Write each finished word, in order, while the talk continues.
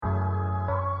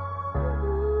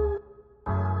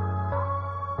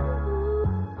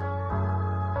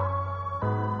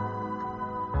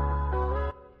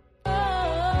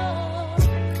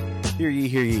Hear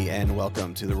ye, and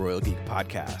welcome to the Royal Geek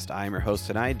Podcast. I am your host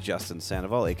tonight, Justin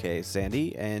Sandoval, aka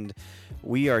Sandy, and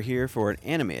we are here for an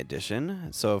anime edition.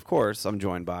 So, of course, I'm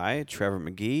joined by Trevor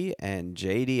McGee and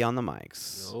JD on the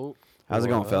mics. Yo. How's it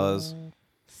going, fellas?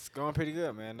 It's going pretty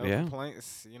good, man. No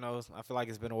complaints. You know, I feel like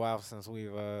it's been a while since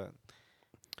we've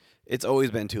It's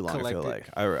always been too long, collected. I feel like.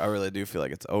 I really do feel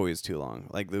like it's always too long.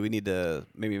 Like, we need to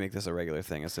maybe make this a regular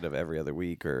thing instead of every other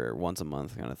week or once a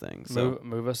month kind of thing. So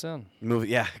Move us in.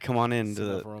 Come on in.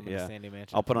 room in the Sandy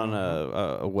Mansion. I'll put on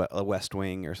a West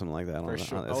Wing or something like that. For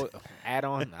sure. On Add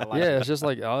on. I like Yeah, it. it's just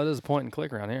like, all it is a point and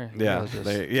click around here. Yeah,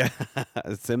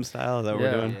 Just, Sim style. Is that what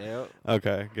we're doing? Yep.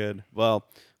 Okay, good. Well,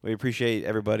 we appreciate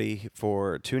everybody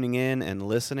for tuning in and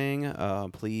listening.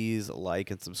 Please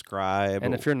like and subscribe.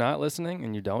 and if you're not listening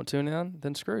and you don't tune in,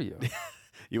 then screw you.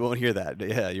 You won't hear that.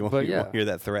 Yeah, you won't hear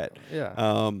that threat.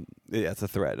 Yeah. Yeah, it's a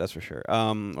threat, that's for sure.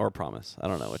 Or a promise. I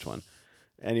don't know which one.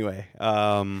 Anyway,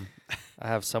 I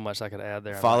have so much I could add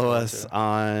there. follow us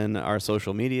on our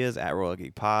social medias at Royal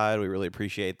Geek Pod. We really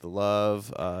appreciate the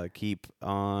love. Keep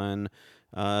on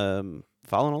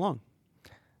following along.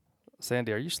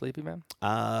 Sandy, are you sleepy, man?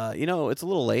 It's a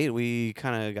little late. We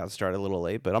kind of got started a little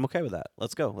late, but I'm okay with that.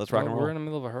 Let's go. Let's rock and roll. We're in the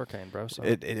middle of a hurricane, bro. So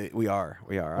We are.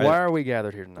 why are we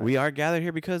gathered here tonight? We are gathered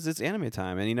here because it's anime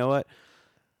time, and you know what?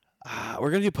 We're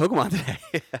gonna do Pokemon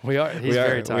today. We are. He's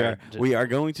very tired. We are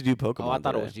going to do Pokemon. Oh, I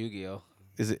thought today. it was Yu-Gi-Oh.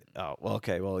 Is it? Oh, well,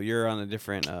 okay. Well, you're on a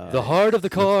different. The heart of the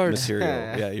card. material.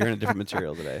 Yeah, you're in a different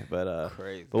material today, but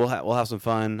Crazy. But we'll have some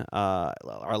fun.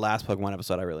 Our last Pokemon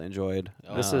episode I really enjoyed.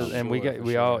 This is, and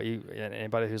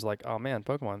anybody who's like, oh man,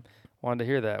 Pokemon, wanted to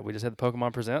hear that. We just had the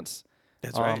Pokemon Presents.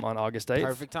 That's right. On August 8th.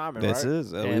 Perfect timing, This right?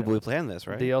 is. We planned this,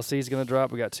 right? DLC is gonna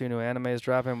drop. We got 2 new animes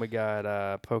dropping. We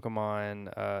got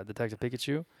Pokemon Detective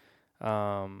Pikachu.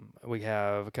 We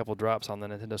have a couple drops on the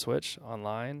Nintendo Switch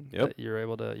online that you're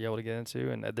able to get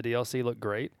into, and the DLC look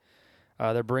great.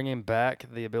 They're bringing back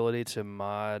the ability to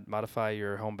modify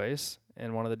your home base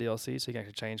in one of the DLCs, so you can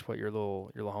actually change what your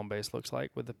little home base looks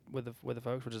like with the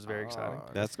folks, which is very exciting.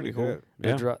 That's pretty cool.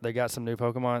 Yeah. They got some new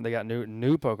Pokemon. They got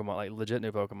new Pokemon, like legit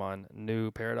new Pokemon, new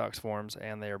Paradox forms,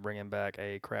 and they are bringing back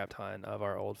a crap ton of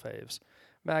our old faves.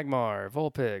 Magmar,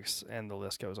 Vulpix, and the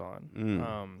list goes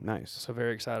on. Nice. So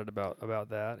very excited about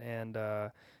that. And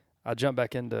I jumped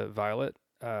back into Violet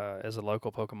as a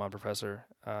local Pokemon professor.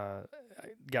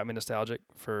 Got me nostalgic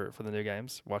for the new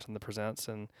games, watching the presents.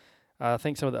 And I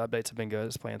think some of the updates have been good.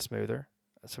 It's playing smoother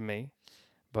to me.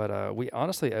 But we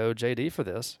honestly owe JD for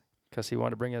this because he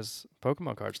wanted to bring his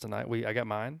Pokemon cards tonight. I got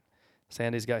mine.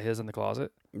 Sandy's got his in the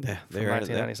closet. Yeah, from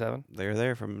 1997. They're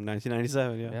there from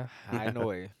 1997. Yeah. I know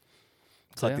it.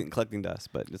 Collecting dust,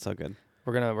 but it's all good.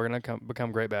 We're gonna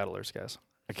become great battlers, guys.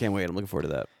 I can't wait. I'm looking forward to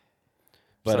that.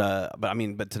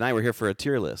 But tonight we're here for a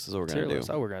tier list. Is what we're gonna do.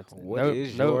 So we're gonna. What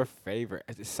is your favorite?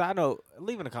 Side note,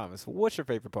 leave in the comments. What's your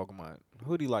favorite Pokemon?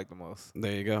 Who do you like the most?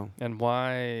 There you go. And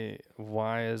why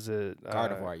is it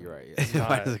Gardevoir, you're right. Not,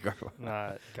 Why is it Gardevoir?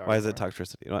 Not Gardevoir. Why is it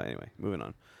Toxtricity? Well, anyway, moving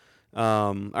on.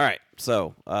 All right,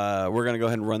 so we're gonna go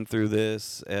ahead and run through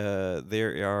this.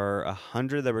 There are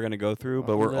 100 that we're gonna go through,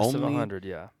 but we're list of only 100,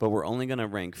 yeah. But we're only gonna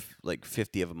rank like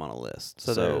 50 of them on a list.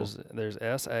 So there's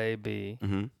S, A, B,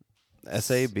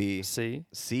 S, A, B, C,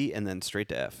 and then straight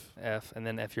to F. F, and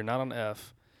then if you're not on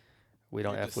F, we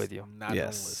don't F with you. Not Yes,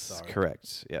 on the list, sorry.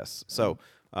 correct. Yes. So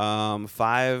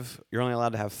 5. You're only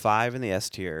allowed to have 5 in the S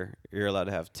tier. You're allowed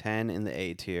to have 10 in the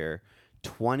A tier,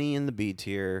 20 in the B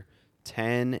tier,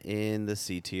 10 in the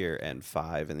C tier, and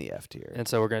 5 in the F tier. And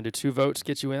so we're going to do 2 votes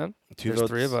get you in. There's votes,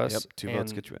 3 of us. Yep, 2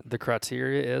 votes get you in. The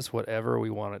criteria is whatever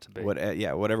we want it to be.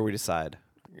 Whatever we decide.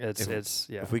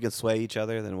 If we can sway each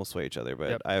other, then we'll sway each other. But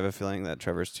Yep. I have a feeling that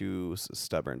Trevor's too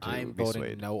stubborn to I'm be voting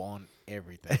swayed. no on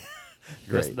everything.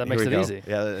 Great. That Here makes we it go. easy.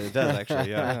 Yeah, it does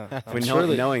actually. Yeah.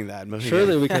 Surely- Knowing that.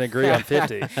 Surely we can agree on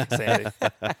 50, Sandy.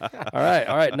 All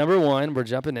right. Number 1, we're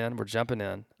jumping in.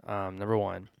 Number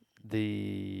 1,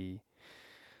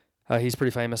 he's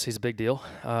pretty famous. He's a big deal.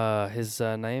 His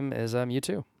name is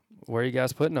Mewtwo. Where are you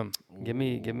guys putting him? Give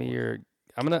me your.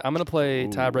 I'm gonna play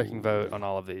tie-breaking vote on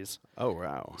all of these. Oh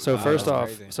wow. So first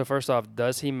crazy. off,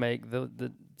 does he make do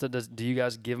you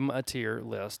guys give him a tier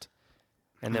list?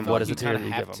 And then what is the tier that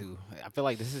you give him? I feel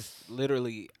like this is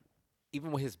literally,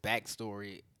 even with his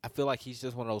backstory, I feel like he's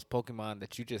just one of those Pokemon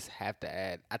that you just have to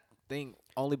add. I think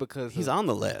only because he's on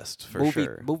the list for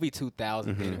sure. Movie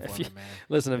 2000 did it for me, man.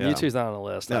 Listen, if Yeah. Mewtwo's not on the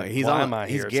list, No, like, he's why on. am I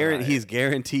He's here tonight? he's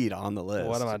guaranteed on the list.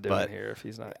 What am I doing but here if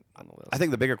he's not on the list? I think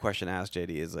the bigger question to ask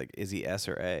JD is like, is he S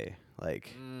or A?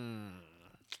 Like,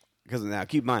 because now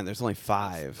keep in mind, there's only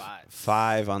 5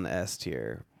 on the S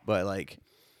tier, but like,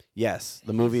 yes,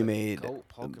 the movie made GOAT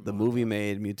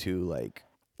Pokemon. Mewtwo like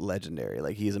legendary.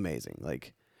 Like he's amazing.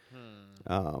 Like,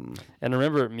 And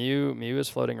remember, Mew is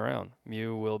floating around.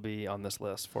 Mew will be on this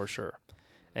list for sure.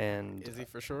 And Is he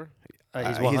for sure? he's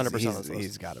 100% on this list.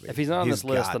 He's got to be. If he's not on this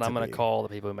list, got then I'm to going to be. call the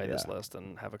people who made this list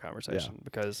and have a conversation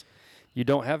because you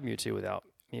don't have Mewtwo without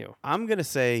Mew. I'm gonna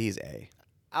say he's A.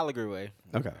 I'll agree with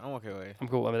A. Okay. I'm okay with A. I'm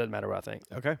cool. I mean, it doesn't matter what I think.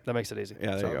 Okay. That makes it easy.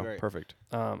 Yeah, there So you go. great. Perfect.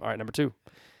 All right, number 2.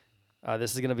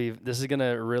 This is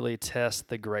gonna really test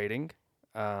the grading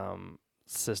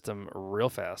system real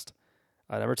fast.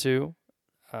 Number 2,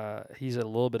 he's a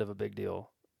little bit of a big deal.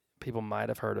 People might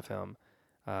have heard of him.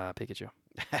 Pikachu.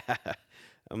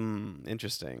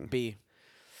 Interesting. B.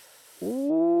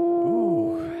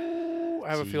 Ooh. I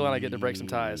have a feeling I get to break some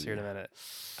ties here in a minute.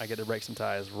 I get to break some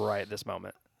ties right this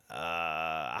moment.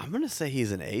 I'm gonna say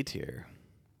he's an A tier.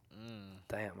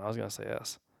 Damn, I was gonna say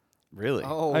S. Really?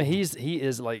 Oh. I mean, he is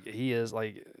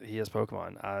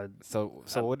Pokemon. So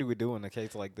what do we do in a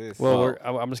case like this? Well,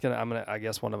 I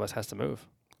guess one of us has to move.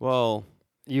 Well,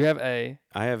 You have A.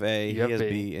 I have A. You He have has B.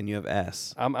 B, and you have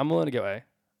S. I'm willing to go A.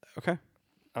 Okay.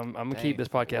 I'm gonna keep this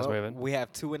podcast moving. We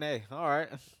have 2 and A. All right.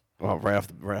 Well, right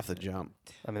off the jump.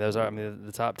 I mean,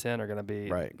 the top 10 are gonna be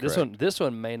Right, This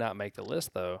one may not make the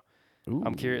list though. Ooh.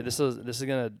 I'm curious. This is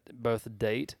gonna both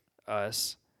date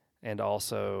us and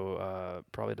also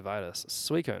probably divide us.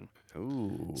 Suicune.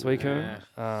 Ooh. Suicune,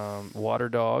 Water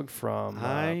Dog from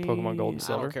Pokemon Gold and I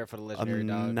Silver. don't care for the legendary I'm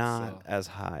dogs. not So as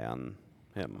high on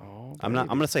him. Oh, I'm not. I'm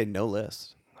baby. gonna say no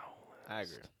list. I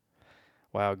agree.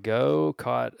 Wow, Go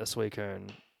caught a Suicune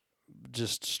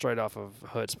just straight off of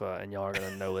Chutzpah, and y'all are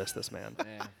gonna no list this man.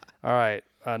 Man, All right,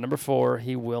 number 4,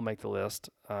 he will make the list.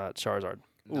 Charizard.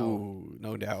 no. Ooh,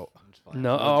 no doubt. I'm just playing.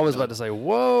 No, I was about to say,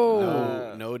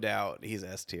 whoa, No doubt. He's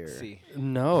S tier. C.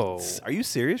 no. Are you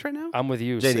serious right now? I'm with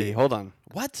you, JD, C. hold on.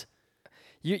 What?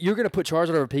 You're gonna put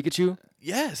Charizard over Pikachu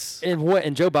Yes. in what?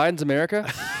 In Joe Biden's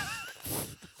America?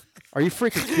 Are you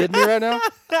freaking kidding me right now?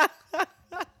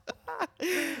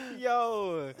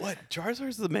 Yo. What?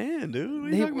 Charizard's the man, dude. What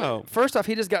are He- you talking about? First off,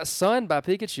 he just got sunned by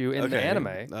Pikachu in the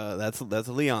anime. That's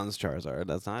Leon's Charizard.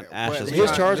 That's not Ash's.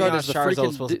 His Charizard Leon's is the Charizard's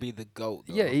freaking supposed di- to be the GOAT.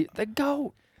 Though. Yeah, the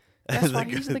goat. That's why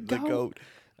he's the goat.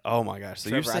 Oh my gosh! So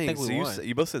Trevor, you're I saying think we won.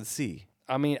 you both said C.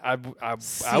 I mean, I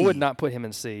C. would not put him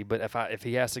in C, but if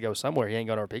he has to go somewhere, he ain't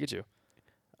going over Pikachu.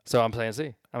 So I'm saying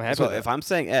C. I'm happy So with if I'm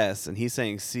saying S and he's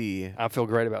saying C, I feel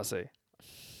great about C.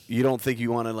 you don't think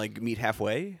you want to like meet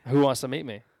halfway? Who wants to meet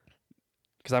me?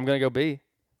 Because I'm going to go B.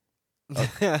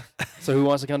 So who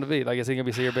wants to come to B? Like, is he going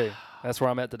to be C or B? That's where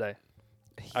I'm at today.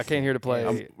 I came here to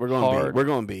play We're going hard. B. We're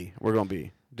going B. We're going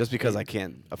B. Just because I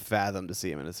can't fathom to see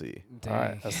him in a C. All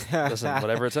right. Listen,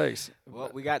 whatever it takes.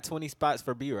 Well, we got 20 spots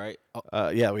for B, right? Oh,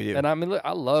 Yeah, we do. And I mean, look,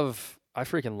 I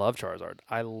freaking love Charizard.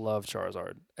 I love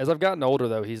Charizard. As I've gotten older,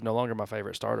 though, he's no longer my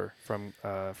favorite starter from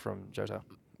Johto.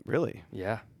 Really?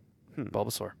 Yeah.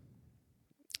 Bulbasaur.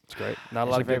 It's great. Not a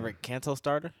Is lot your of good. favorite Kanto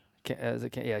starter?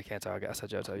 Yeah, Kanto. I said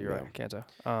Johto. You're Yeah. right. Kanto.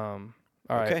 All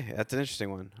right. Okay, that's an interesting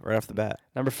one right off the bat.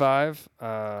 Number 5,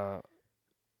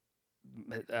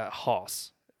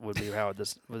 Hoss would be how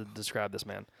would describe this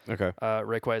man. Okay.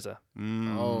 Rayquaza.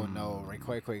 Oh, no.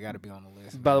 Rayquaza got to be on the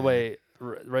list. By the man. way,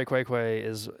 Rayquaza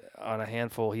is on a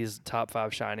handful. He's top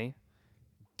 5 shiny.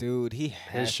 Dude,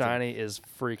 His shiny is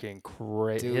freaking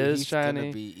crazy. Dude, His he's shiny,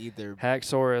 gonna be either.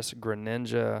 Haxorus,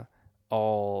 Greninja,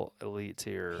 all elite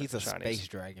tier. He's a shinies. space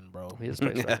dragon, bro. He is a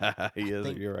space dragon. He is.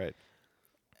 think- You're right.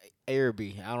 A or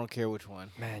B. I don't care which one.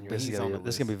 Man, But this is he's gonna on be, the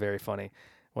this is gonna be list. very funny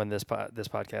when this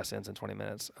podcast ends in 20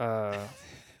 minutes. I'm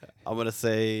gonna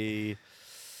say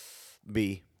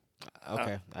B.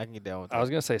 Okay, I can get down with that. I was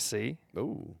gonna say C,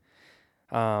 Ooh.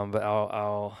 but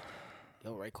I'll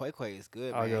Yo, Rayquaza is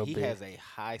good, I'll man. go He B. has a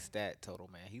high stat total,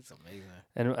 man. He's amazing.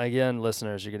 and again,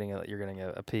 listeners, you're getting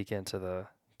a peek into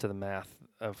the math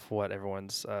of what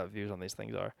everyone's views on these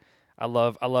things are. I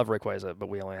love Rayquaza, but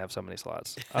we only have so many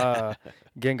slots.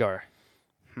 Gengar.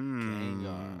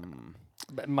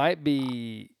 That might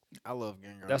be. I love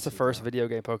Gengar. That's the too, first though. video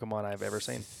game Pokemon I've ever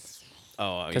seen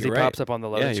Oh, because he pops up on the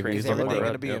loading screen. Is he's on the Pokemon everything Red.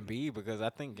 gonna be Yep. a B? Because I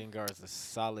think Gengar is a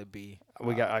solid B.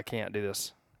 I can't do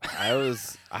this. I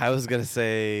was gonna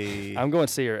say I'm going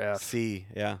C or F. C.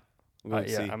 Yeah. I'm going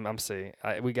Yeah, C. I'm C.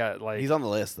 We got like He's on the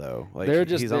list though. Like they're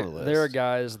just he's on the list. there are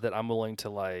guys that I'm willing to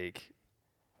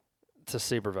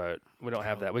super vote. We don't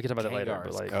have that. We can talk about that later.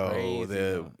 But Gengar's like, Oh,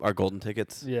 crazy. our golden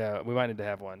tickets. yeah, we might need to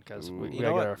have one because we Ooh. You gotta know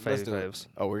get what? our Let's do it. faves.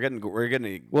 Oh, we're getting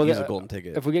Well, use yeah, a golden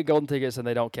ticket. If we get golden tickets, then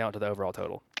they don't count to the overall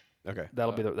total. Okay.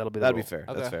 That'll be the That'd rule. be fair.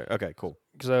 That's Okay. fair. Okay, cool.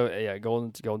 So yeah,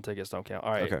 golden tickets don't count.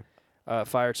 All right. Okay.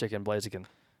 Fire Chicken, Blaziken.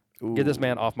 Get this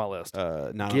man off my list. Not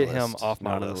on Get the him list. off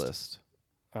my Not on list. the list.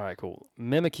 All right, cool.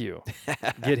 Mimikyu.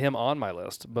 Get him on my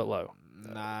list, but low.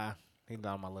 Nah, he's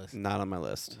not on my list. Not on my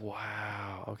list.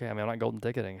 Wow. Okay. I mean, I'm not golden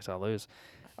ticketing, so I lose.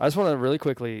 I just want to really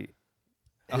quickly.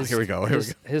 Here we go.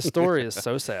 His story is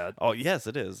so sad. Oh, yes,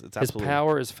 it is. It's His absolutely.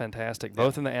 power is fantastic,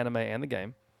 both in the anime and the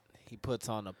game. He puts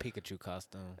on a Pikachu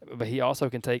costume. But he also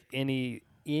can take any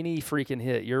freaking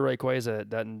hit. Your Rayquaza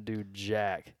doesn't do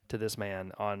jack to this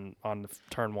man on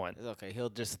turn 1. It's okay. He'll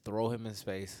just throw him in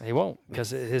space. He won't,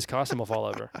 because his costume will fall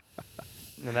over.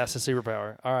 And that's his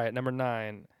superpower. All right, number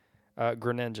 9,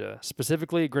 Greninja.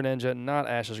 Specifically Greninja, not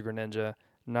Ash's Greninja.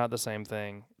 Not the same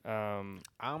thing.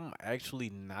 I'm actually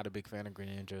not a big fan of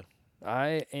Greninja.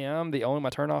 I am. My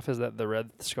turn off is that the red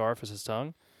scarf is his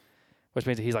tongue, which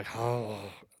means that he's like,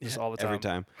 just all the time. Every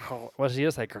time. Well, he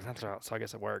does say Greninja, so I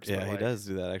guess it works. Yeah, but he like, does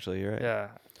do that, actually. You're right. Yeah.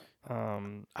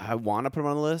 I want to put him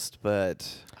on the list, but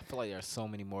I feel like there are so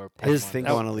many more. I Pokemon. think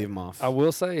I want to leave him off. I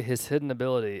will say his hidden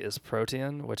ability is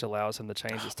Protean, which allows him to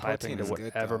change his typing Protean to is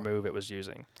good, whatever though. move it was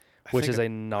using, I which think is a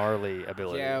gnarly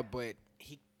ability. Yeah, but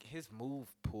his move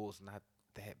pool's not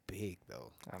that big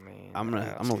though. I mean, I'm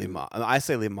gonna leave him off. I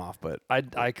say leave him off, but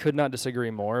I could not disagree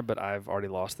more, but I've already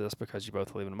lost this because you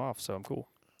both are leaving him off, so I'm cool.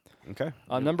 okay.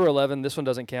 Number 11, this one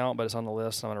doesn't count, but it's on the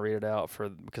list. So I'm going to read it out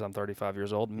because I'm 35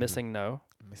 years old. Mm-hmm. Missing No.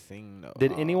 Missing No.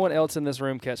 Did anyone else in this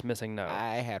room catch Missing No?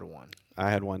 I had one.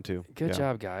 I had one too. Good Yeah.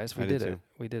 job, guys. We I did did it. too.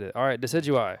 We did it. All right,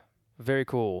 Decidueye. Very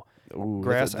cool. Ooh,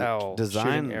 Grass the owl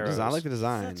design. shooting I like arrows. the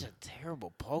design. Such a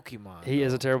terrible Pokemon. He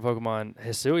is a though. terrible Pokemon.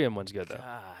 Hisuian one's good, though.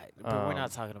 God, but we're not Um,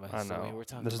 talking about. I Hisuian. know. We're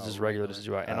talking This is about just regular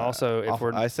regular. Decidueye. And also, if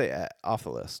we're I say off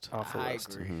the list. off the I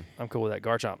list, agree. Mhm. I'm cool with that.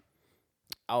 Garchomp.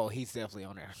 Oh, he's definitely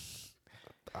on there.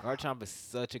 Garchomp is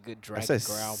such a good dragon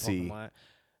say ground C. Pokemon.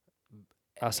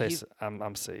 I say He's-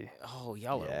 I'm C. Oh,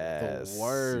 y'all are Yes, the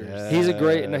worst. yes. He's he's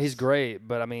Yes. great,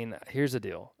 but I mean, here's the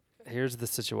deal. Here's the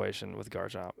situation with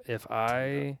Garchomp. If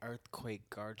I Earthquake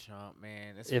Garchomp,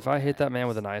 man. That's If what I hit that man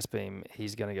happens. with an ice beam,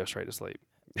 he's gonna go straight to sleep.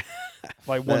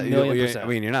 Like That- 1,000,000%. I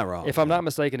mean, you're not wrong. if I'm not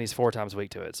mistaken, he's 4 times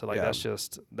weak to it. So like Yeah. that's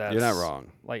you're not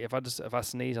wrong. Like if I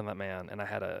sneeze on that man and I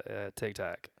had a tic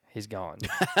tac, he's gone.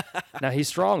 Now he's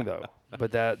strong though,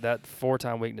 but that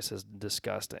 4-time weakness is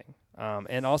disgusting.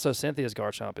 And also Cynthia's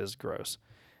Garchomp is gross.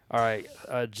 All right,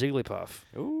 Jigglypuff.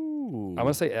 Ooh. I'm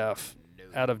gonna say F,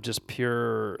 out of just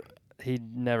pure. He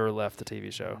never left the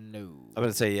TV show. No. I'm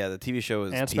gonna say the TV show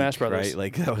was And peak, Smash Brothers. right?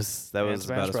 Like that was And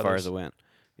Smash about as far Brothers. as it went.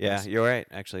 Yeah, Yes. you're right.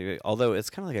 Actually, although it's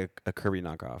kind of like a Kirby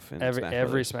knockoff. In Every Smash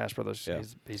Brothers. Smash Brothers, Yeah.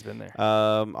 he's been there.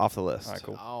 Off the list. All right,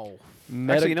 cool. Oh,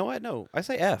 Actually, you know what? No, I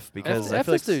say F because I F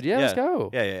feel this like dude. Yeah, let's go.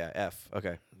 Yeah. F.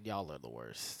 Okay. y'all are the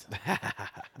worst.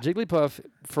 Jigglypuff,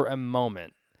 for a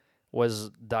moment, was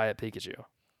Diet Pikachu.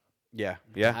 Yeah.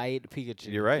 Yeah. I ate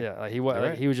Pikachu. You're right. Yeah, like he was. You're Like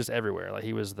right. he was just everywhere. Like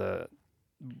he was the.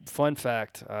 Fun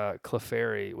fact: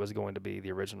 Clefairy was going to be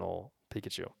the original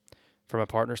Pikachu. From a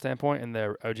partner standpoint, in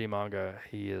the OG manga,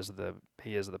 he is the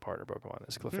partner Pokemon.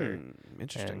 It's Clefairy.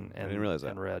 Interesting. I didn't realize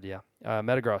that. And Red, yeah.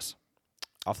 Metagross.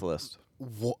 Off the list.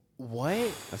 What?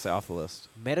 I say off the list.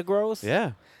 Metagross?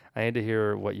 Yeah. I need to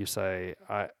hear what you say.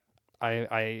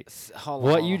 Hold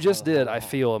What on, you just hold did, on, I hold on.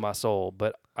 feel in my soul,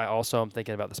 but I also am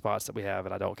thinking about the spots that we have,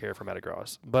 and I don't care for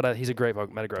Metagross. But he's a great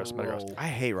Pokemon. Metagross. Bro, I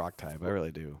hate rock type. I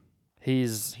really do.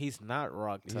 He's He's not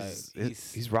rock type.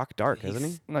 He's rock dark, isn't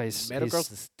he? no, he's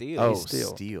Metagross is steel. Oh,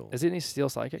 steel. steel. Isn't he Steel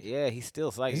Psychic? Yeah, he's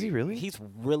still like. Is he really? He's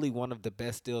really one of the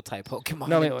best steel type Pokemon.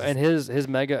 No, I mean, and his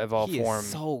Mega Evolved he form,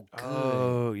 is so good.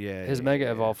 Oh yeah. his yeah, Mega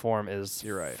yeah. Evolved form is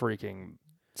You're right. freaking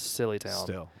silly town.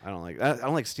 Still, I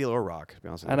don't like steel or rock. To be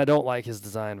honest with And I don't like his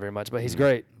design very much, but he's Mm.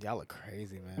 great. Y'all are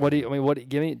crazy, man. What do you? I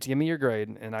mean, give me your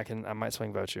grade, and I might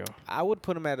swing vote you. I would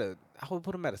put him at a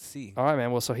C. All right,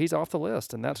 man. Well, so he's off the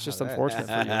list, and that's just That- unfortunate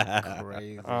for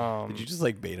you. Crazy. Did you just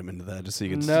like bait him into that just so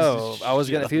you can? No, I was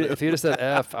gonna. shit If you'd have said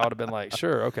F, I would have been like,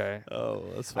 sure, okay. on- Oh,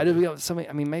 that's I funny. did.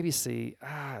 I mean, maybe C.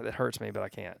 That hurts me, but I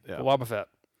can't. Yeah. Wobbuffet.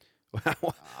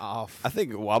 Off. I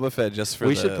think Wobbuffet just for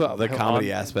We the, should put the him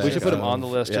comedy on- aspect. We should put him of- on the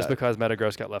list just yeah. because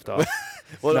Metagross got left off.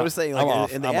 Well, No, I was saying I'm like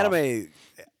off. in the I'm off. anime,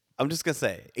 I'm just gonna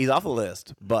say he's off the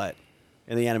list, but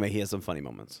in the anime he has some funny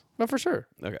moments. No, for sure.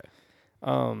 Okay,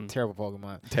 Terrible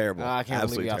Pokemon. terrible. I can't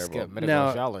Absolutely believe y'all terrible. skipped Metagross.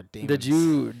 Now, Y'all are demons. Did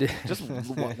you? Just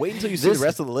wait until you see This- the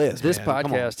rest of the list. This man.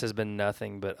 Come on. podcast has been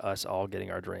nothing but us all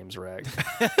getting our dreams wrecked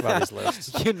by these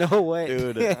lists. You know what?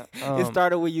 Dude. it Um,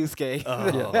 started with Yusuke.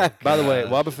 Oh, Yeah. By the way,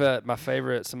 gosh. Wobbuffet, my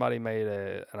favorite. Somebody made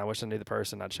and I wish I knew the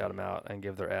person. I'd shout them out and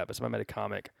give their app. But somebody made a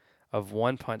comic of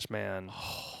One Punch Man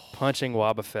punching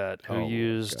Wobbuffet, who Oh,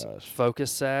 used gosh.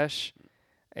 Focus Sash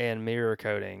and Mirror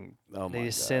Coating. Oh my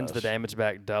He sends the gosh. damage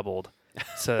back doubled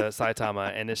to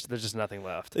Saitama, and there's just nothing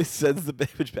left. He sends the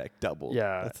damage back double.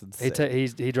 Yeah, that's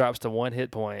insane. he drops to 1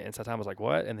 hit point, and Saitama's like,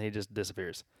 "What?" and he just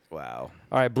disappears. Wow.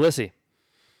 All right, Blissey.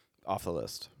 Off the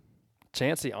list.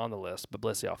 Chansey on the list, but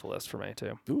Blissey off the list for me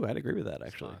too. Ooh, I'd agree with that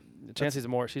actually. Chansey's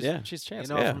more. She's yeah. Chansey.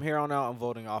 You know, from here on out, I'm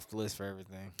voting off the list for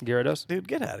everything. Gyarados. Dude,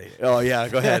 get out of here. Oh yeah,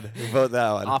 go ahead. Vote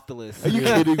that one. Off the list. Are you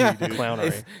kidding me, dude?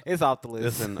 Clownery. It's off the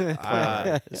list. Listen,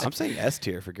 I'm saying S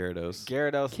tier for Gyarados.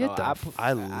 Gyarados. Get No, the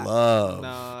I love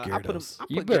I put him. Gyarados. I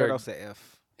You put better- Gyarados at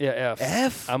F. Yeah, F.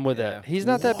 F? I'm with Yeah. that. He's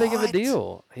not that big of a What?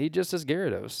 deal. He just is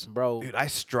Gyarados. Bro, Dude, I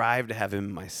strive to have him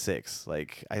in my 6.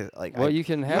 Well, you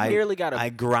can have I him. nearly got I a.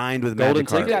 grind with Golden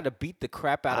Magikarp. You got to beat the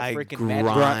crap out of I freaking grind.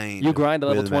 Magikarp. You grind to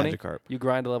level with 20. Magikarp. You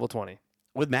grind to level 20.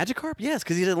 With Magikarp? Yes,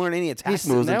 because he didn't learn any attack He's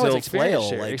moves now until it's experience Flail.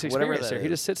 share. Like, It's whatever experience that share. He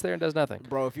is. just sits there and does nothing.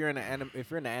 Bro, if you're in the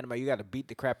anime, you got to beat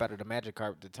the crap out of the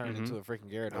Magikarp to turn into a freaking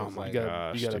Gyarados. Oh my like, You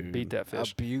gosh, gotta dude. beat that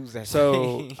fish. abuse that. So-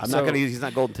 thing. I'm So- not going to use. He's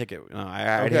not golden ticket. No,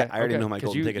 I already know my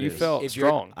golden ticket you is. felt If you're-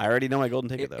 strong. I already know my golden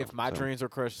ticket though. if my so. dreams were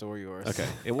crushed, so were yours.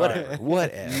 Okay. Whatever.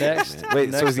 Whatever. Next- man.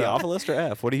 Wait. So next is he up. off the list or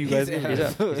F? What do you He's guys? F. He's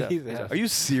up. He's up. He's He's F. up. Are you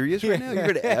serious right now? You're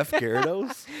going to F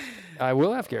Gyarados? I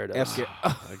will have Gyarados. F Gyarados.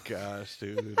 Oh my gosh,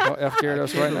 dude. I'll F I Gyarados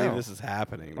can't right believe now. this is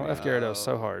happening. I'll man. F Gyarados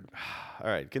so hard. All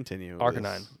right, continue.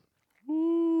 Arcanine.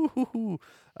 Ooh.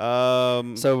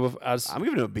 So I'm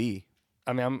giving him a B.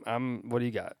 I mean, I'm. What do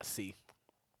you got? C.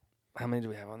 How many do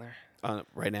we have on there?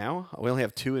 Right now, we only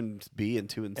have 2 in B and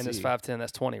 2 in And C. it's 5'10".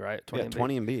 That's 20, right? 20 Yeah, in B.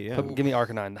 20 in B. Yeah. Give me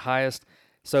Arcanine, the highest.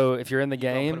 So if you're in the Put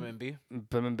him game, in B.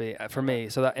 put him in B. For me,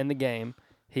 so that in the game,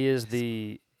 he's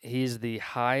the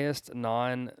highest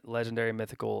non-legendary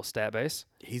mythical stat base.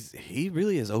 He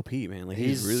really is OP, man. Like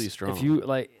he's really strong. If you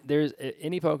like, there's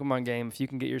any Pokemon game, if you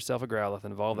can get yourself a Growlithe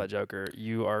and evolve that Joker,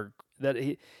 you are that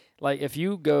he. Like if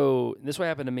you go, this what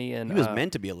happened to me in. he was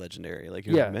meant to be a legendary. Like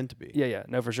he yeah, was meant to be. Yeah,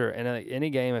 no, for sure. And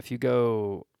any game, if you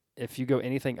go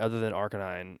anything other than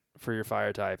Arcanine for your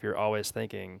fire type, you're always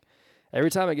thinking.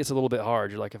 Every time it gets a little bit hard,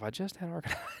 you're like, if I just had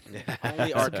Arcanine.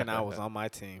 Only Arcanine was on my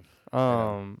team.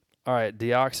 All right,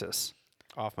 Deoxys.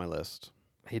 Off my list.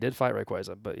 He did fight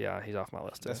Rayquaza, but yeah, he's off my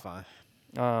list too. That's fine.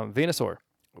 Venusaur.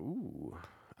 Ooh.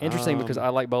 Interesting because I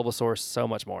like Bulbasaur so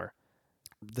much more.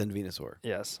 Then Venusaur.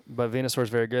 Yes, but Venusaur is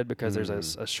very good because there's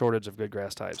a shortage of good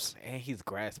grass types. And he's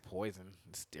grass poison.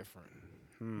 It's different.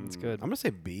 It's good. I'm gonna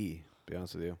say B. To be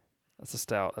honest with you. That's a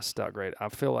stout grade. I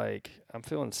feel like I'm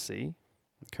feeling C.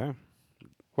 Okay.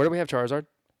 Where do we have Charizard?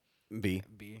 B.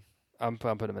 B. I'm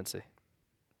putting him in C.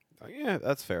 Yeah,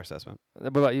 that's a fair assessment.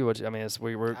 What about you? I mean,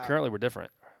 we're currently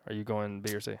different. Are you going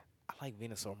B or C? I like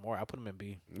Venusaur more. I put him in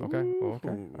B. Okay. Well, okay.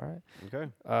 Ooh. All right.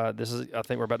 Okay. This is. I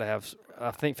think we're about to have.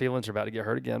 I think feelings are about to get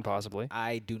hurt again, possibly.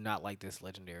 I do not like this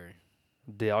legendary.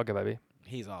 Dialga, baby.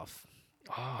 He's off.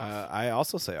 Oh. I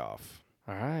also say off.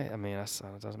 All right. I mean, it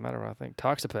doesn't matter what I think.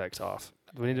 Toxapex's off.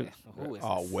 Do we need to? Who is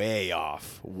Oh, this? way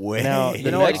off. Way. Now, You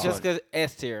The know what? next Just because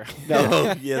S tier.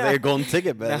 no. Yeah, they're golden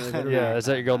ticket, man. Yeah, is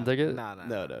that your golden ticket? Nah.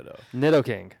 No.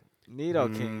 Nidoking.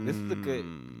 Nidoking. This is a good.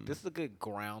 Mm. This is a good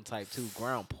ground type too.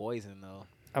 Ground poison though.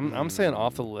 I'm saying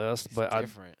off the list, It's but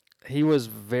different. he was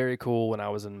very cool when I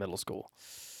was in middle school.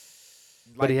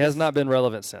 But Like he has this- not been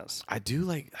relevant since. I do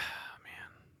like.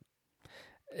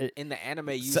 in the anime.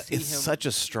 You It's see him. such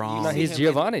a strong. No, see he's him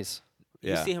Giovanni's.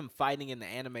 You Yeah. see him fighting in the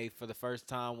anime for the first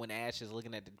time when Ash is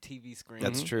looking at the TV screen.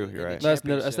 That's true. in You're the right. No, that's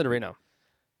championship. Nidorino.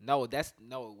 No, that's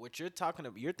no. What you're talking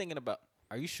about? You're thinking about.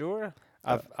 Are you sure?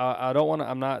 I don't want to.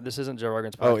 I'm not. This isn't Joe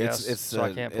Rogan's podcast, Oh, it's so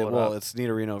I can't pull it well, up. it's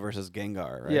Nidorino versus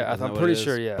Gengar, right? Yeah, Isn't I'm that what pretty it is?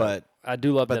 sure. Yeah, But I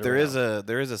do love. there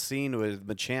Nidorino. is a scene with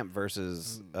Machamp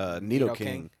versus Nidoking.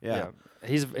 Nidoking. Yeah.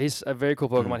 He's a very cool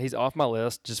Pokemon. He's off my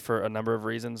list just for a number of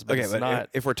reasons, but Okay, it's but not.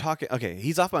 if we're talking, okay,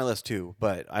 he's off my list too.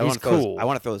 But I He's want to cool. I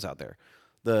want to throw this out there.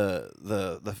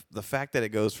 The fact that it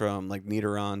goes from like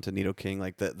Nidoron to Nidoking,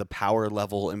 like the power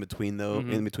level in between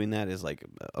in between that is like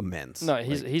immense. no,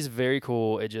 he's Like, he's very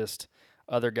cool. It just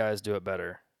other guys do it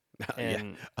better. yeah,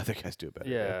 And other guys do it better.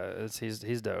 yeah,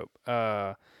 he's dope.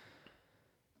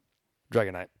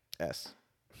 Dragonite. S.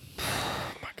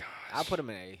 Oh my gosh. I put him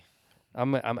in A.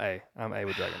 I'm A. I'm A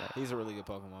with Dragonite. He's a really good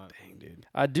Pokemon. Dang, dude.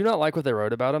 I do not like what they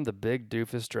wrote about him. The big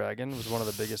doofus dragon was one of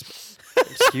the biggest.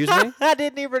 Excuse me. I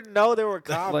didn't even know there were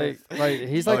comments. Like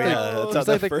he's like Oh, yeah, that's he's not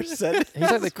like the the first sentence. he's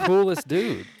like the coolest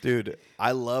dude. Dude,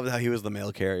 I loved how he was the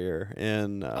mail carrier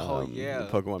in yeah. the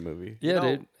Pokemon movie. Yeah, know,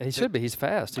 dude. He should be. He's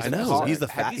fast. He's I know. fast. He's the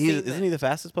Have you seen isn't he the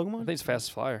fastest I Pokemon? think he's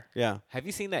fastest flyer. Yeah. Have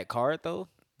you seen that card though?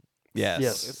 Yes.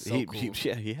 Yes. It's so he, cool.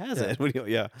 he has Yeah. it. What do you-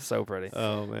 yeah. So pretty.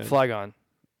 Oh man. Flygon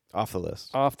Off the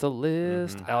list. off the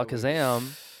list. Mhm.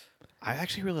 Alakazam. I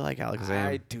actually really like I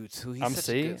Alakazam. do too. He's I'm such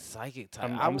C. a good psychic type.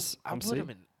 I'm I I'm put C. him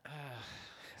in.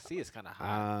 C is kind of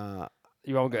high.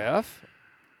 You want to go F?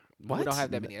 What? We don't have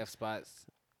that many F spots.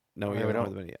 No, Okay, you we haven't don't.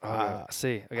 put them in yet.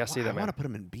 C. I got to see that, I want man. to put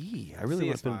him in B. I really C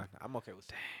want is to put him. fine. I'm okay with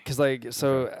C. Because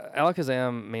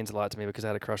Alakazam means a lot to me because I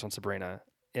had a crush on Sabrina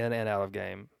in and out of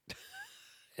game.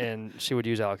 And she would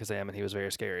use Alakazam, and he was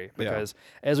very scary because,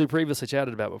 as we previously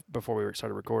chatted about before we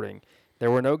started recording, there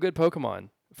were no good Pokemon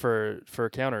for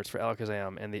counters for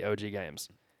Alakazam in the OG games.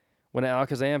 When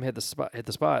Alakazam hit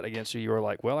the spot against you, you were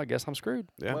like, "Well, I guess I'm screwed."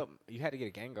 Yeah. Well, you had to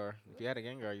get a Gengar. If you had a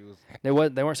Gengar, you was. They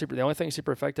weren't super. The only thing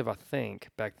super effective, I think,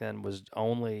 back then was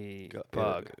only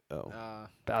Bug.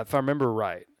 If I remember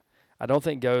right. I don't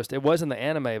think Ghost. It was in the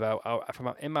anime, but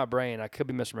in my brain, I could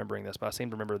be misremembering this, but I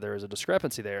seem to remember there is a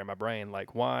discrepancy there in my brain.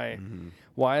 Like, why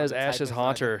is Ash's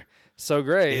Haunter so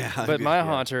great, but my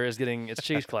Haunter is getting its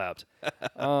cheeks clapped?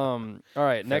 All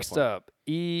right, next up,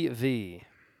 EV.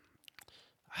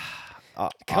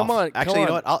 Come on. Actually, you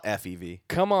know what? I'll FEV.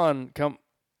 Come on.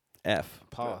 F.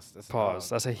 Pause. That's Pause.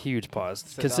 That's a huge pause.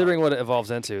 It's a Considering dog. what it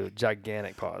evolves into,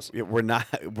 gigantic pause. Yeah, we're not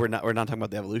talking about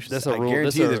the evolutions. That's a I rule- guarantee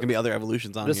this you a- there's gonna be other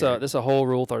evolutions on here. This a whole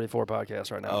Rule 34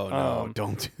 podcast right now. Oh no!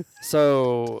 Don't.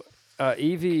 So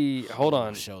EV. Hold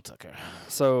on. Show Tucker.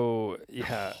 So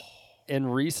yeah, in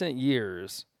recent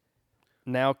years,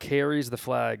 now carries the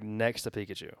flag next to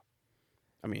Pikachu.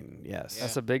 I mean, yes.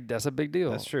 That's a big deal.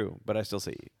 That's true, but I still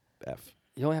say F.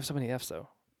 You only have so many Fs though.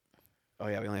 Oh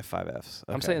yeah, we only have 5 Fs.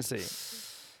 I'm Okay. saying C.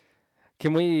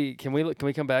 Can we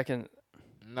come back and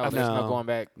No, there's no going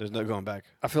back. There's no going back.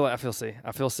 I feel C.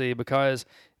 I feel C because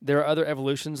there are other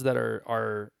evolutions that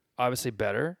are obviously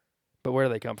better, but where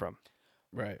do they come from?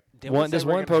 Right. This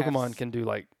one Pokemon can do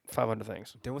like 500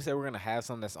 things. Didn't we say we're gonna have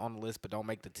some that's on the list but don't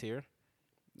make the tier?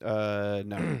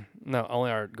 No. No, only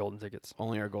our golden tickets.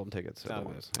 Only our golden tickets. Sound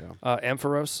Otherwise, yeah.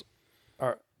 Ampharos,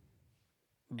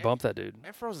 bump that dude.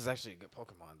 Ampharos is actually a good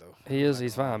Pokemon though.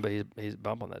 He's fine, but he's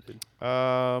bump on that dude.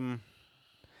 Trying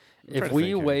If to we think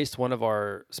here. waste one of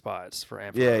our spots for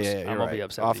Ampharos, yeah, I'm you're gonna be right.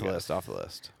 upset. Off with the you list. guys. Off the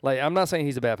list. Like, I'm not saying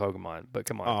he's a bad Pokemon, but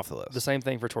come on. Off the list. The same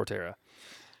thing for Torterra.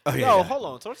 Oh, yeah, No, yeah. hold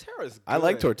on. Torterra is good. I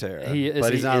like Torterra. Is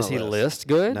but he's not is on he the list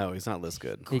good? No, he's not list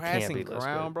good. He Grass can't be and list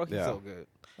ground, good. bro. He's Yeah. so good.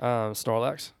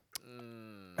 Snorlax.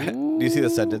 Do you see the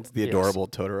sentence? The Yes. adorable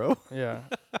Totoro. Yeah.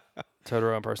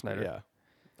 Totoro impersonator. Yeah.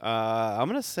 I'm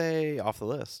gonna say off the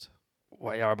list.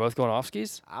 Wait, y'all are both going off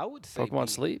skis? I would say Pokemon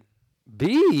B. Sleep.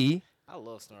 B. I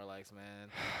love Snorlax, man.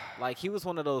 Like he was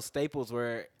one of those staples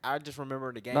where I just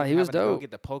remember the game. Nah, he was having to go dope.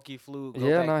 get the Pokeflute.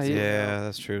 Yeah, nah, he- Yeah,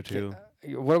 that's true too.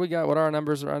 What do we got? What are our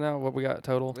numbers right now? What we got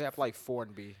total? We have like 4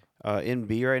 and B. In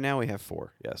B right now we have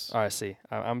 4. Yes. All right, C.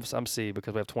 I'm C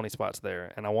because we have 20 spots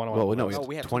there, and I want to. Well, no,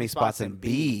 we have 20 spots in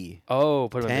B. Oh,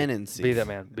 put him 10 in in C. B that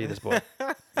man. Be this boy.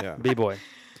 Yeah. B boy.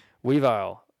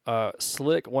 Weavile.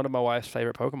 Slick. One of my wife's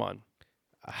favorite Pokemon.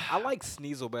 I like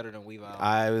Sneasel better than Weavile.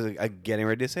 I was getting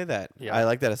ready to say that. Yeah. I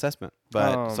like that assessment,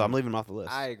 but so I'm Um, leaving him off the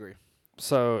list. I agree.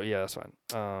 So yeah, that's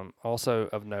fine. Also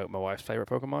of note, my wife's favorite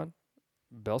Pokemon,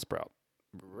 Bellsprout.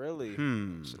 Really?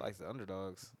 Hmm. She likes the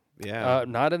underdogs. Yeah.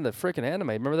 Not in the freaking anime.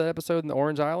 Remember that episode in the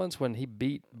Orange Islands when he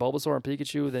beat Bulbasaur and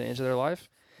Pikachu within an inch of their life?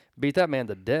 Beat that man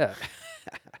to death.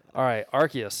 All right,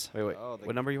 Arceus, Wait. Oh, the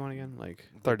What number you want again? Like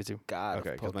 32. God. okay,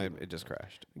 of because Pokemon. it just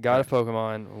crashed. God of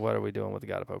Pokemon. What are we doing with the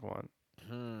God of Pokemon?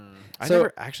 I So-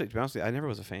 never actually, to be honest with you, I never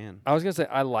was a fan. I was gonna say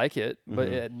I like it, but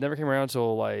Mhm. it never came around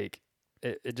until like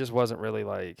it just wasn't really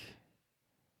like.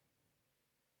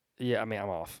 Yeah, I mean I'm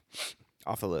off.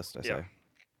 Off the list, I Yeah. say.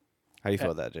 How do you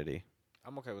feel about that, JD?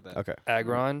 I'm okay with that. Okay.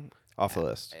 Aggron, Off the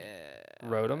list.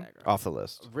 Rotom? Off the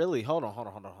list. Really? Hold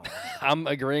on. I'm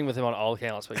agreeing with him on all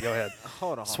counts, but go ahead.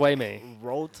 Hold on. Sway me.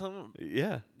 Rotom?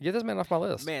 Yeah. Get this man off my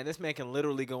list. Man, this man can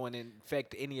literally go in and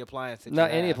infect any appliance. That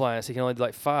Not you any have. appliance. He can only do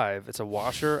like 5. It's a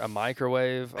washer, a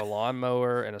microwave, a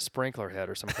lawnmower, and a sprinkler head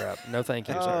or some crap. No, thank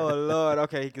you, Oh sir. Lord.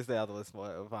 Okay, he can stay off the list. Fine.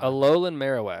 A Alolan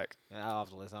Marowak. Nah, off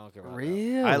the list. I don't care about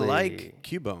Really? I like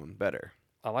Cubone better.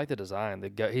 I like the design.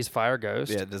 He's Fire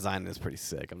Ghost. Yeah, design is pretty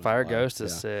sick. I'm not Fire gonna lie. Ghost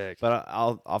is Yeah. sick. But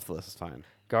I'll off the list is fine.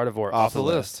 Gardevoir Off off the the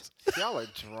list. that. Y'all are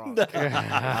drunk.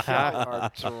 Y'all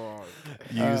are drunk.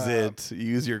 Use it.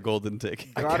 Use your golden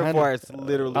ticket. Gardevoir is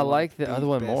literally. I one like of the other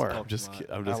one best more. Pokemon. Just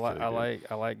kidding. I'm I, just li- kidding.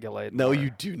 I like Gallade. No, more.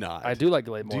 you do not. I do like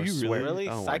Gallade more. Do you swear. really? Really?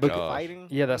 Oh my Psychic gosh. fighting?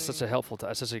 Yeah, that's such a helpful.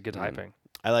 That's such a good typing.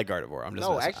 I like Gardevoir. I'm just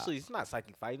No, messing- actually, it's not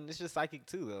psychic fighting. It's just psychic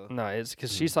too, though. No, it's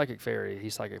because she's psychic fairy.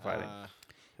 He's psychic fighting, Uh,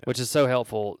 which is so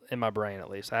helpful in my brain at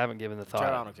least. I haven't given the thought.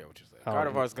 I don't care what you say. Oh,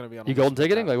 Gardevoir is gonna be on. You the golden list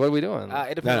ticketing? Like, regardless. what are we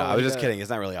doing? It depends No, on I what was he just does. kidding. It's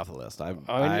not really off the list. I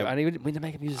need we need to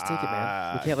make him use his ticket,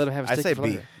 man. We can't let him have his I ticket. say for B.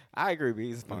 later. I agree,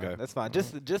 B. It's fine. Okay. That's fine.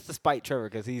 Just to spite Trevor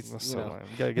because he's That's you so know. lame.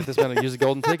 You gotta get this man to use a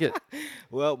golden ticket.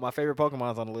 Well, my favorite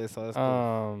Pokemon's on the list, so that's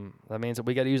cool. That means that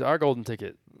we got to use our golden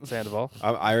ticket, Sandoval.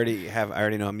 I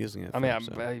already know I'm using it. I mean,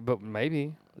 so. but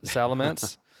maybe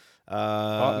Salamence.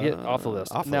 Get off the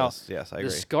list. Off the Now, list. Yes, I agree.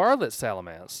 The Scarlet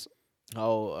Salamence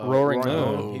Roaring Roaring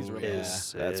Moon He's really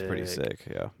is That's pretty sick.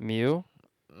 Yeah. Mew.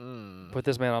 Mm. Put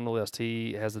this man on the list.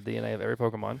 He has the DNA of every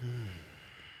Pokemon.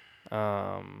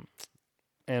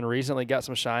 And recently got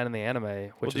some shine in the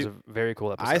anime, which is a very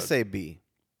cool episode. I say B.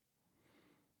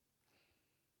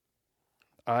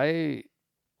 I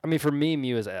mean, for me,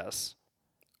 Mew is S.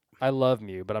 I love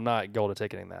Mew, but I'm not golden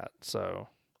ticketing that. So,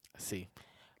 C.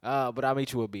 But I'll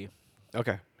meet you with B.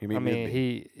 Okay. I mean,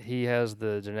 he has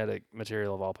the genetic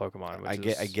material of all Pokemon.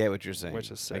 Which I get what you're saying.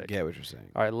 which is sick. I get what you're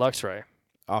saying. All right, Luxray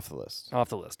Off the list. off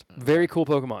the list. Very cool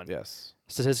Pokemon. Yes.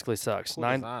 Statistically sucks. Cool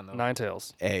design, though.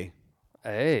 Ninetales. A.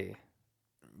 A.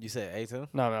 You said A too?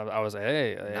 No, I was A.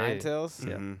 Ninetales?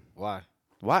 Yeah. Mhm. Why?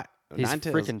 What? He's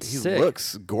Ninetales, freaking he sick.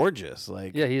 looks gorgeous.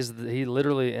 Like Yeah, he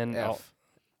literally in F.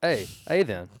 A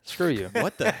then. Screw you.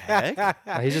 what the heck?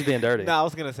 He's just being dirty. No, I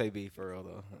was gonna say B for real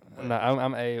though. No,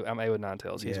 I'm A with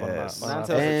Ninetales. He's one of Yes. my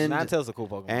Ninetales a cool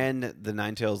Pokemon. And the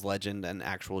Ninetales legend and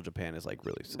actual Japan is like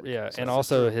really sick. Yeah, So and it's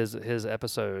also his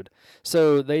episode.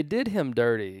 So they did him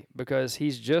dirty because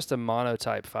he's just a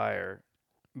monotype fire,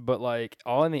 but like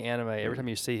all in the anime, every time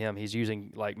you see him, he's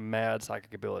using like mad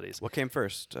psychic abilities. What came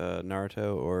first,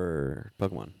 Naruto or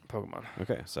Pokemon? Pokemon.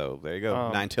 Okay, so there you go.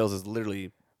 Um, Ninetales is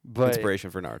literally But inspiration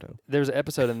for Naruto. there's an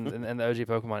episode in the OG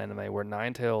Pokemon anime where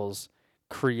Ninetales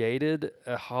created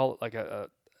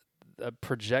a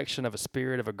projection of a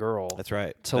spirit of a girl That's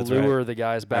right. to That's lure right. the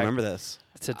guys I back remember this.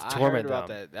 to I torment heard about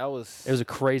them. that. That was It was a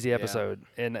crazy Yeah. episode,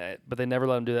 but they never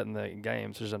let him do that in the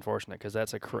games, which is unfortunate because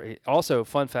that's Also,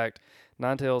 fun fact: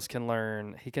 Ninetales can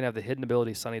learn. He can have the hidden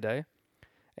ability Sunny Day,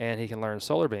 and he can learn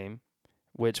Solar Beam,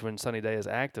 which when Sunny Day is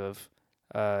active,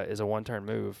 is a one-turn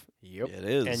move. Yep. It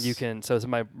is. And you can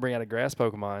somebody bring out a grass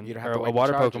Pokemon You don't have or to wait a to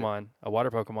water charge it.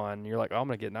 Pokemon, and you're like, oh, I'm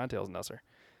gonna get Ninetales Nusser.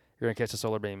 You're gonna catch a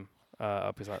Solar Beam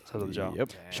up his side of the jaw. Yep.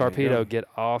 Sharpedo, get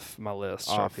off my list.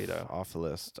 Sharpedo. Off the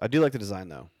list. I do like the design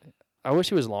though. I wish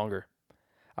he was longer.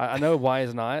 I know why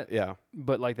he's not, Yeah.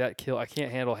 but like that kill, I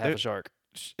can't handle half There- a shark.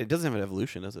 It doesn't have an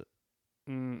evolution, does it?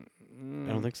 I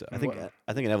don't think so. I think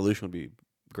an evolution would be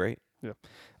great.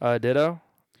 Ditto.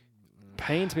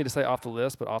 Pains me to say off the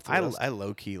list, but off the list. I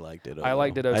low key like Ditto. I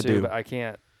like though. Ditto I too, do. but I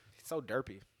can't. He's so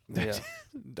derpy. Yeah.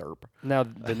 Derp. Now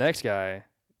the next guy.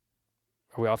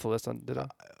 Are we off the list on Ditto?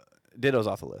 Ditto's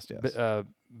off the list. Yes.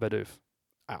 Bidoof.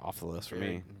 Off the list for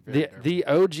me. The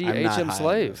OG I'm not HM high on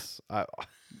slave. this.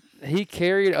 He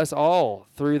carried us all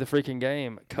through the freaking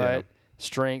game. Cut,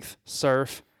 strength,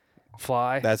 surf,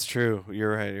 fly. That's true.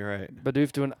 You're right. You're right.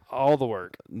 Bidoof doing all the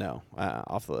work. No,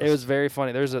 off the list. It was very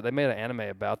funny. They made an anime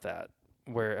about that.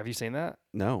 Where have you seen that?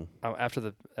 no. After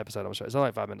the episode, I'm sure it's only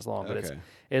like 5 minutes long, but Okay.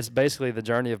 it's basically the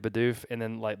journey of Bidoof, and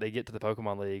then like they get to the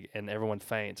Pokemon League, and everyone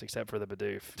faints except for the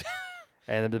Bidoof,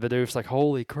 and the Bidoof's like,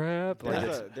 "Holy crap!"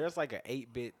 Like, There's like an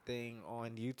 8-bit thing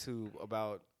on YouTube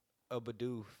about a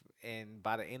Bidoof, and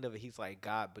by the end of it, he's like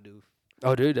God Bidoof.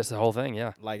 oh, dude, that's the whole thing.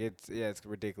 Yeah, Like it's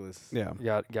ridiculous. Yeah.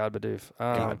 God Bidoof.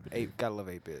 Gotta love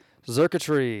 8-bit.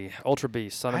 Xurkitree, Ultra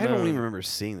Beast, Sun and I don't Moon. even remember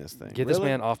seeing this thing. Get this Really?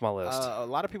 man off my list. A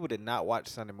lot of people did not watch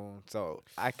Sun and Moon, so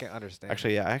I can understand.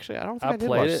 Actually, I don't think I I did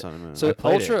played watch it. Sun and Moon. So I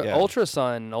played Ultra it, yeah. Ultra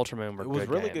Sun, and Ultra Moon were it was good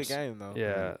really games. good game though.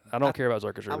 Yeah, I don't care about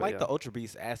Xurkitree. I but like yeah. the Ultra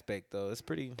Beast aspect though. It's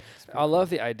pretty. I love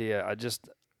the idea.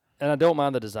 And I don't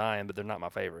mind the design, but they're not my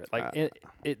favorite. Like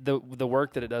the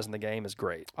work that it does in the game is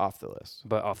great, Off the list.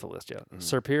 but off the list, yeah.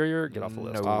 Superior, get off the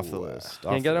list. No. Off the list. He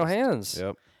ain't got no hands.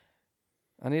 Yep.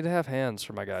 I need to have hands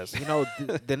for my guys. You know,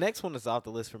 the next one is off the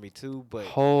list for me too. But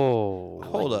Oh,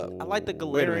 Hold up. I like the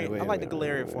Wait a Galarian. minute, I like the wait,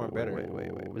 Galarian wait, form better.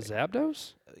 wait.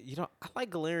 Zapdos? You know, I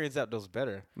like Galarian Zapdos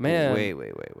better. Man. Wait.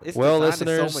 Its Well, design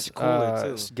listeners, is so much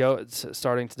cooler too.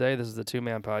 starting today, this is the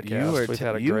 2-man podcast. We've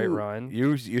had a great run.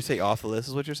 You say off the list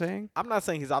is what you're saying? I'm not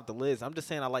saying he's off the list. I'm just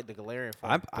saying I like the Galarian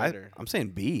form better. I'm saying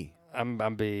B. I'm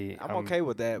B. I'm okay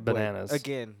with that. bananas. But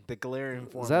again, the Galarian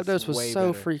form. Zapdos is was way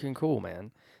so better. freaking cool, man.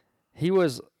 He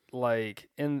was like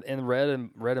in red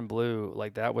and blue,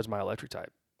 like that was my electric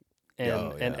type. And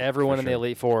Oh, yeah, everyone for in the sure.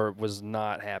 Elite Four was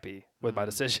not happy with my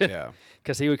decision. Yeah.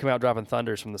 Because he would come out dropping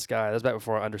thunders from the sky. That was back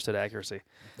before I understood accuracy.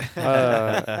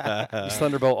 It's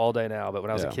Thunderbolt all day now, but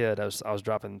when I was a Yeah. kid, I was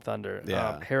dropping thunder.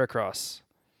 Yeah. Heracross.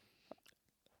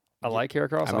 I like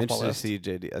Heracross. I'm off my interested to list. see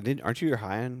JD. Aren't you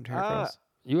high on Heracross?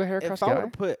 You a Heracross If I were guy?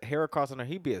 to put Heracross on there,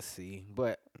 he'd be a C.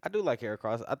 But I do like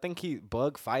Heracross. I think he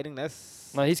bug fighting.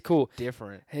 That's No, he's cool.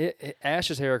 different.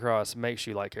 Ash's Heracross makes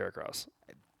you like Heracross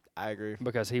I agree.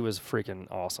 because he was freaking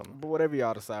awesome. But whatever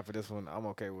y'all decide for this one, I'm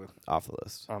okay with. Off the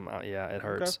list. Yeah, it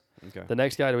hurts. Okay. The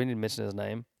next guy, do we need to mention his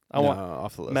name? I No, want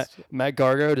off the Matt, list. Matt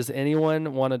Gargo. Does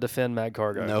anyone want to defend Matt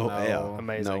Gargo? No, No. yeah,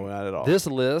 Amazing. No, not at all. This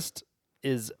list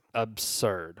is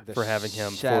absurd The for having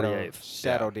him Shadow 48th.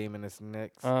 Shadow Demon is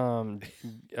next.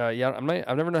 Yeah, I've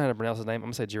never known how to pronounce his name.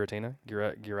 I'm gonna say Giratina.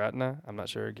 Giratina. I'm not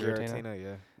sure. Giratina,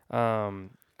 yeah.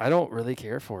 I don't really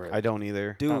care for it. I don't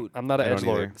either. Dude, I'm not an I don't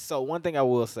edgelord. either. so one thing I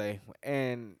will say,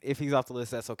 and if he's off the list,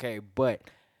 that's okay. But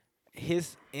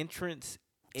his entrance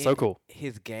in So cool.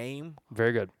 his game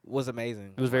Very good. was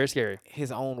amazing. It was very scary.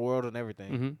 His own world and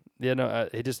everything. Mm-hmm. Yeah, no,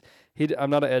 I'm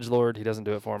not an edgelord. He doesn't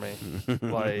do it for me.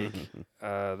 Like,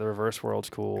 the reverse world's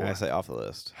cool. I say off the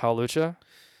list. Hawlucha.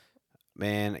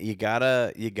 Man, you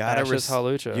gotta Ashes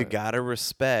Hawlucha. you gotta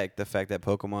respect the fact that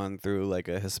Pokemon threw like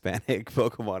a Hispanic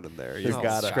Pokemon in there. You Oh,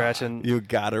 gotta scratching. you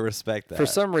gotta respect that. For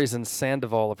some reason,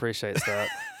 Sandoval appreciates that.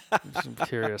 I'm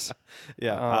curious.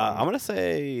 yeah, I'm gonna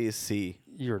say C.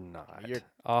 You're not. You're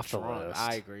off the Strong. list.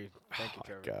 I agree. Thank you,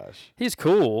 Oh my Trevor. gosh. He's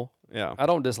cool. Yeah. I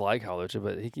don't dislike Hawlucha,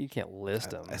 but you can't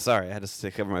list him. Sorry, I had to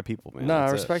stick over my people, man. No, I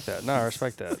That's it. respect that. No, I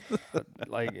respect that.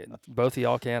 Like, both of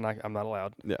y'all can. I'm not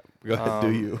allowed. Yeah, go ahead,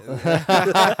 do you?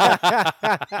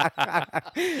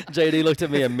 JD looked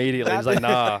at me immediately. He's like,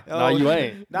 "Nah, Oh, nah, you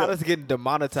ain't." Now it's getting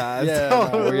demonetized. Yeah,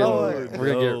 Oh, no, Lord.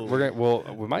 we're gonna well,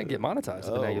 we might get monetized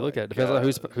depending on how you look at it. Depends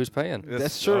on who's paying.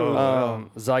 That's true.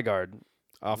 Zygarde.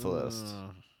 Off the list. Mm.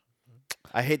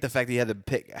 I hate the fact that you had to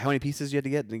pick how many pieces you had to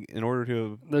get in order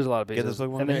to. There's a lot of Get pieces. this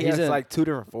Pokemon? And then He he's has in like 2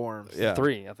 different forms. Yeah.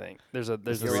 3, I think. There's a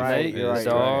You're snake, right, the you're right,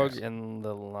 dog, you're and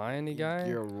the liony guy.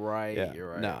 You're right. Yeah.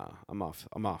 You're right. Nah, I'm off.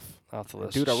 Off the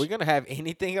list. Dude, are we gonna have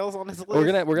anything else on this list? We're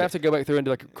gonna have to go back through and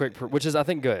do like a quick, which is I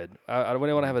think good. I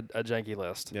wouldn't want to have a janky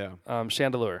list. Yeah.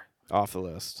 Chandelure. Off the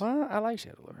list. Well, I like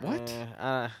Chandelure.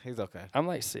 What? He's okay. I'm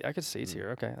like C. I could C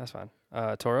tier. Okay, that's fine.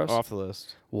 Tauros. Off the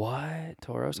list. What?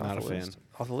 Tauros Not off a the fan. list.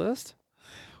 Off the list.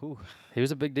 Whew. He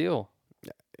was a big deal.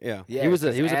 Yeah. Yeah, He was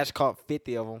Ash caught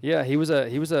 50 of them. Yeah, he was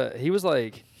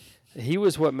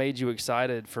what made you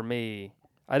excited for me.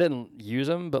 I didn't use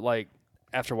him, but like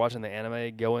after watching the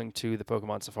anime, going to the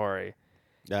Pokemon Safari,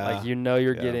 like you're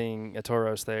yeah. getting a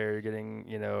Tauros there, you're getting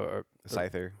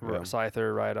Scyther. a Yeah.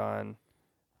 Scyther, Rhydon,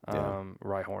 Yeah.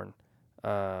 Rhyhorn.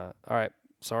 All right,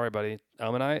 sorry, buddy.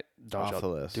 Elmanite, don't Off y'all- the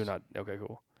list. do not. Okay,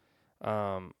 cool.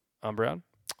 Umbreon,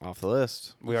 Off the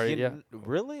list. we already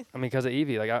Really? I mean, because of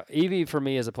Eevee. Like, Eevee for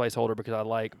me is a placeholder because I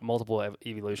like multiple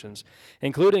evolutions,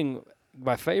 including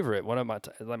my favorite, one of my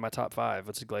my top 5,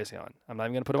 which is Glaceon. I'm not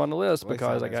even going to put him on the list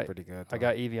because That's pretty good. I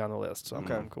got Eevee on the list, so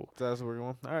Okay. I'm cool. So that's where we're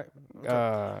going. All right.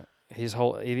 Okay.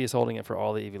 Eevee is holding it for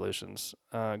all the evolutions.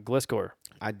 Gliscor,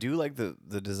 I do like the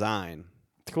design,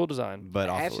 it's a cool design. but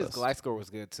off the Ash's list. Gliscor was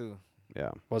good too.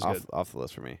 Yeah. Was off, good. Off the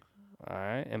list for me. All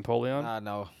right, Empoleon.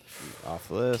 No. Off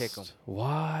the list. Kick 'em.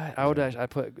 What? I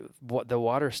put the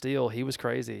Water Steel. He was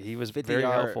crazy. He was 50 very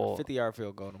yard, helpful. 50-yard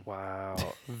field goal. Wow.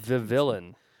 The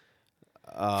villain.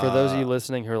 For those of you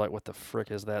listening who are like, what the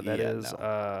frick is that? That yeah, is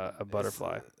a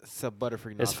butterfly. It's a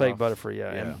Butterfree. It's fake knockoff. Butterfree,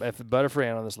 yeah. Yeah. And if Butterfree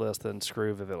ain't on this list, then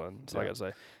screw Vivillon. So I Yeah. gotta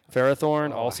say.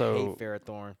 Ferrothorn, Oh, also I hate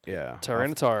Ferrothorn. Yeah.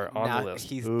 Tyranitar on Nah, the list.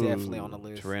 He's Ooh, definitely on the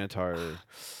list. Tyranitar.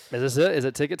 Is this it? Is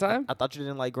it ticket time? I thought you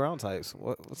didn't like ground types.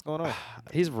 What's going on?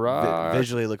 He's rock.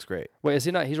 Visually looks great. Wait, is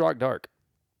he not? He's rock dark.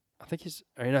 I think he's.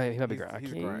 Or, he might be ground.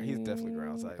 He's definitely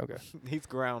ground type. Okay. He's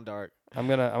ground dark. I'm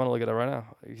gonna look it up right now.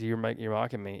 You're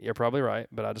mocking me. You're probably right,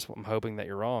 but I'm hoping that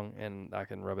you're wrong and I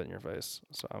can rub it in your face.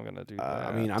 So I'm gonna do that.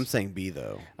 I mean, I'm saying B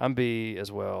though. I'm B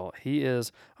as well. He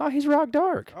is. Oh, he's rock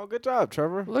dark. Oh, good job,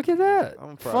 Trevor. Look at that.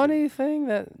 I'm proud of Funny thing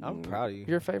that I'm proud of you.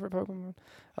 Your favorite Pokemon.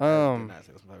 I did not say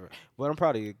it was my favorite. But I'm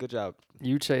proud of you. Good job.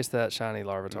 You chased that shiny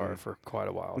Larvitar for quite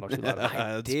a while. Don't you let it?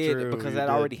 I That's did true, because you I did.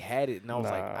 already had it, and I was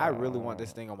like, I really want No.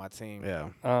 this thing on my team. Yeah.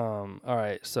 All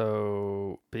right.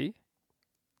 So B.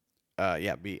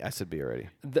 Yeah. B. I said B already.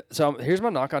 So here's my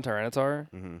knock on Tyranitar.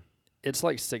 Mm-hmm. It's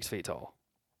like 6 feet tall.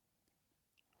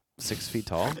 6 feet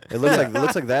tall. It looks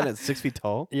like that. And it's 6 feet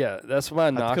tall. Yeah, that's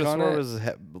my knock I on it it. was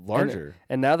larger.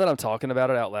 And now that I'm talking about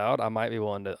it out loud, I might be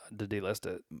willing to delist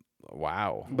it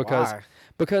Wow. Why?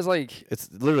 because like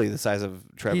It's literally the size of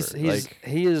Trevor. he's like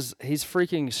he's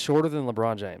freaking shorter than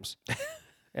LeBron James,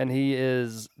 and he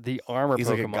is the armor He's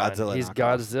Pokemon. like a Godzilla He's knockoff.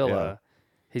 Godzilla. Yeah.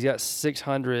 He's got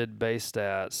 600 base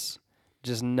stats,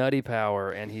 just nutty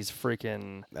power, and he's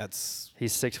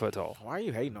 6 foot tall. Why are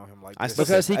you hating on him like I this? still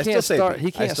Because say- he I still can't say start. B. He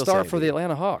I can't still start say for the B.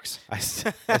 Atlanta Hawks. I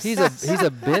He's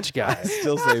a bench guy. I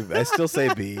still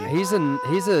say B. He's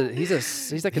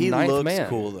like a He ninth looks man.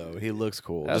 cool though. He looks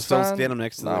cool. That's Just don't fine. stand him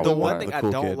next to No, the the why one not? thing the I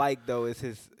cool don't kid. like though is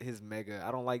his mega.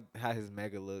 I don't like how his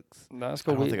mega looks. No, that's I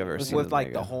cool. don't think I've ever seen With the like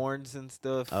mega. the horns and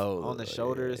stuff Oh, on the yeah,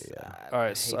 shoulders. yeah. I All right.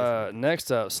 hate his So,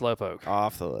 next up, Slowpoke.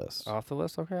 Off the list. Off the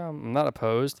list. Okay, I'm not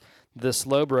opposed. The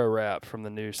Slowbro rap from the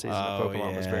new season of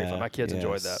Pokemon was very fun. My kids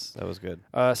enjoyed that. That was good.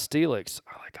 Steelix.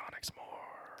 I like Onyx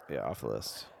more. Yeah, off the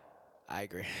list. I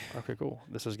agree. Okay, cool.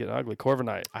 This is getting ugly.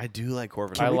 Corviknight. I do like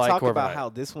Corviknight. Can we like talk Corviknight. about how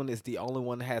this one is the only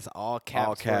one that has all caps?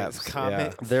 All caps, for its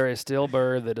comments? They're a steel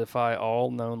bird that defy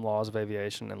all known laws of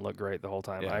aviation and look great the whole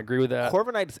time. Yeah. I agree with that.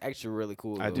 Corviknight is actually really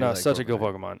cool. I though. do No, like such a cool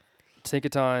Corviknight. Pokemon.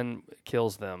 Tinkaton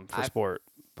kills them for I sport,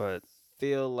 but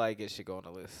Feel like it should go on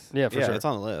the list. yeah, for sure. It's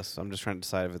on the list. I'm just trying to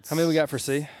decide if it's. How many we got for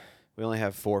C? We only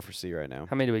have 4 for C right now.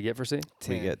 How many do we get for C?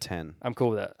 We get 10. I'm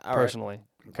cool with that All right. personally.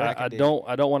 Okay. I can I dig don't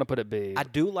want to put it B. I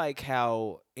do like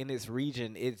how in its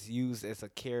region it's used as a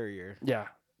carrier. Yeah.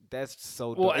 That's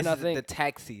so dope. Well, and I It's think- the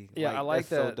taxi. Yeah, I like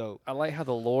that's that. So dope. I like how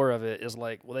the lore of it is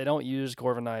like, well, they don't use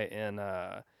Corviknight in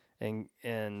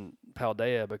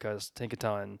Paldea because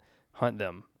Tinkaton hunt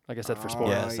them. Like I said, for sport.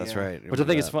 Yes, that's yeah. right. Which I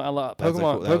think is fun. A lot. That's a Pokemon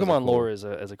cool- that was a Pokemon cool- lore is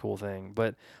a cool thing.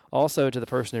 But also to the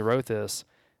person who wrote this,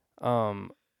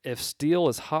 if steel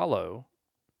is hollow,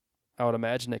 I would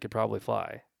imagine it could probably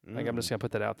fly. Like I'm just gonna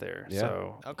put that out there. Yeah.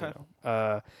 So Okay.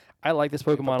 I like this If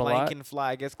a Pokemon a plane lot. can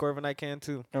fly. I guess Corviknight can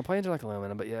too. No, planes are like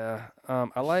aluminum, but yeah.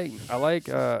 I like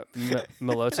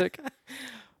Milotic.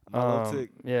 Milotic.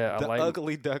 Yeah, The I like.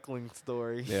 ugly duckling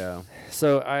story. Yeah.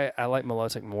 So I like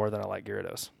Milotic more than I like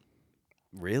Gyarados.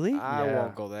 Really? I Yeah.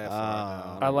 won't go that far.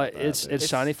 Oh. now. I like that, its dude. its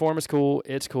shiny form is cool.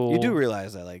 It's cool. You do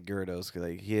realize that, like Gyarados,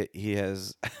 like he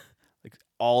has like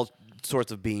all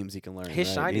sorts of beams he can learn. His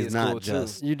right? shiny He's is not cool, too.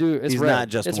 just. You do. It's He's red. not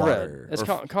just it's water red. It's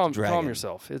or calm dragon.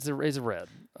 yourself. It's red.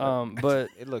 But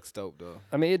It looks dope though.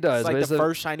 I mean, it does. It's like but the a-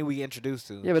 first shiny we introduced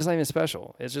to. Yeah, but it's not even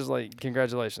special. It's just like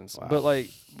congratulations. Wow. But like,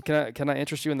 can I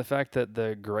interest you in the fact that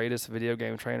the greatest video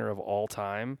game trainer of all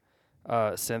time,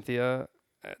 Cynthia,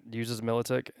 uses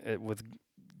Milotic with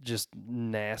just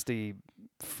nasty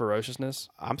ferociousness.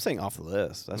 I'm saying off the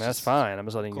list. That's just, fine. I'm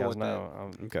just letting you cool guys with that.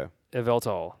 know. Okay.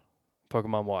 Yveltal,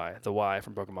 Pokemon Y, the Y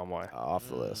from Pokemon Y. Off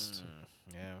the list.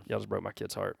 Yeah. Y'all just broke my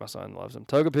kid's heart. My son loves him.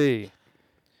 Togepi.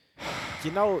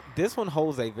 You know, this one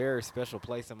holds a very special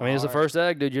place in my I mean, it's the heart. first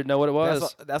egg, dude. You know what it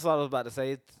was. That's what I was about to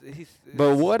say.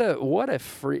 But what a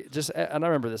free and I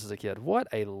remember this as a kid. What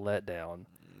a letdown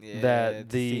that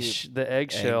the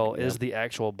eggshell yeah. is the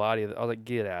actual body. I was like,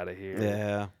 get out of here.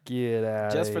 Yeah. Get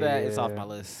out. just for that, here. it's off my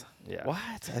list. Yeah, What?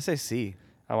 I say C.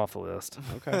 I'm off the list.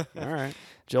 Okay. All right.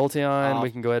 Jolteon, Off.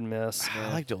 we can go ahead and miss.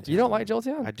 I like Jolteon. You don't like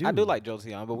Jolteon? I do. I do like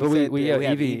Jolteon, but But we said we that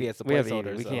have Eevee as a we have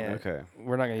placeholder. Eevee. We so can't. Okay.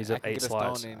 We're not gonna use I up can 8 get a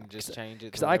slots. stone and just change it.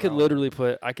 Because to I could whatever literally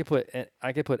put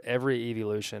every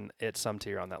evolution at some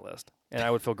tier on that list, and I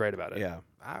would feel great about it. Yeah.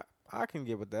 I can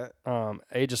get with that.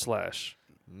 Age of Slash.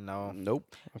 No.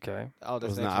 Nope. Okay. Oh,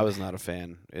 that's I was not a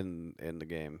fan in the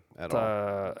game at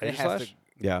all. Age It of has Slash. to,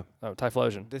 Yeah. Oh,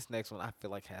 Typhlosion. this next one I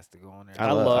feel like has to go on there.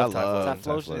 I love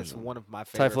Typhlosion is one of my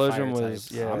favorite Typhlosion fire was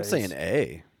types. yeah. I'm saying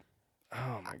A.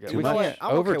 Oh my god. Too We much. can't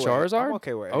I'm over okay with it. Charizard. I'm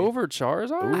okay with it. Over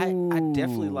Charizard. I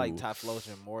definitely like Ooh.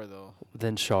 Typhlosion more though.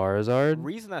 Than The Charizard.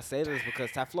 reason I say that is because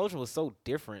Typhlosion was so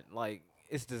different. Like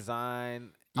its design.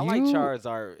 I like You-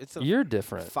 Charizard. It's a You're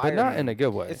different, but fire not in name. a good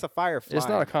way. it's a firefly. It's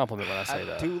not a compliment when I say I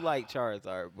that. do like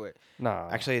Charizard, but Nah.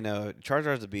 Actually, no.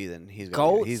 Charizard's a B. Then he's got.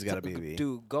 Gold. He's got to be a B.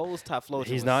 Dude, Gold's Typhlosion.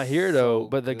 he's was not here though. so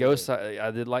But the good. ghost,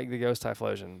 I did like the ghost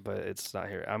Typhlosion, but it's not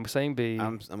here. I'm saying B.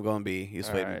 I'm going B. You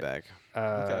swayed me Alright. back.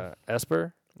 Okay.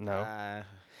 Esper. No. Uh,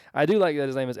 I do like that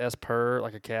his name is Esper,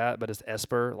 like a cat, but it's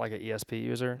Esper, like an ESP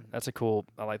user. That's a cool.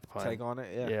 I like the pun. take on it.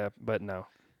 Yeah. Yeah, but no.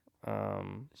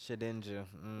 Shedinja.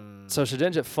 So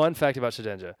Shedinja. Fun fact about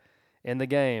Shedinja: in the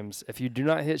games, if you do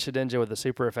not hit Shedinja with a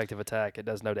super effective attack, it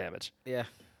does no damage. Yeah.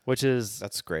 Which is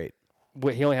That's great.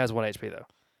 he only has 1 HP though.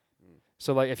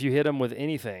 So like if you hit him with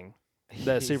anything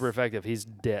that's super He's- effective, he's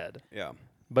dead. Yeah.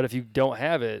 But if you don't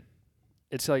have it,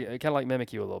 it's like kind of like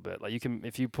mimic you a little bit. Like you can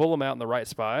if you pull him out in the right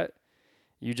spot,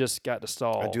 you just got to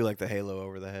stall. I do like the halo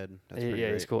over the head. That's pretty yeah,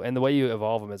 great. he's cool. And the way you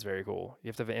evolve him is very cool. You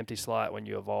have to have an empty slot when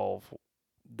you evolve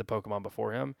the Pokemon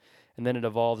before him, and then it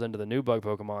evolves into the new bug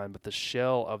Pokemon. But the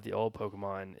shell of the old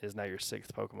Pokemon is now your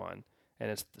 6th Pokemon,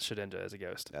 and it's Shedinja as a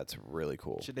ghost. That's really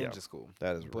cool. Shedinja's cool.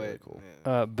 That is But really cool.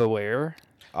 yeah. Beware,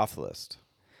 Off the list.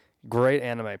 great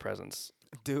anime presence.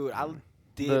 Dude, I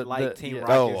did The- like the- Team yeah.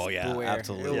 Rocket's Oh, well, yeah, Beware.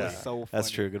 absolutely. It was Yeah. so funny. That's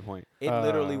true. Good point. It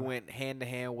literally Uh, went hand to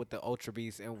hand with the Ultra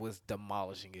Beast and was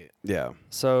demolishing it. Yeah.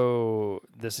 So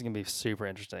this is gonna be super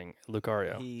interesting.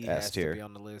 Lucario. He S has tier. to be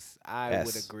on the list. I would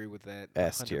S. agree with that.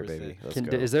 S tier, 100%. baby. Let's Can,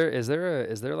 go. is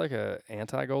there like a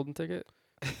anti golden ticket?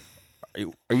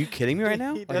 Are you kidding me right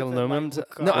now? He Like doesn't aluminum?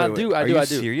 like No, I Wait, do. I are do. you I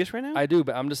do. serious right now? I do.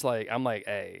 But I'm like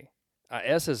A.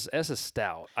 S is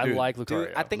stout. I Dude, like Lucario.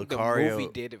 Dude, I think Lucario- the movie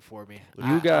did it for me. You I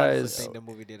honestly guys- think the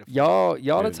movie did it for y'all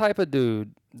the Dude. type of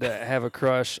dude that have a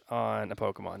crush on a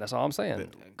Pokemon. That's all I'm saying. me.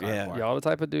 Yeah. Gardevoir. Y'all the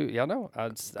type of dude. Y'all know. I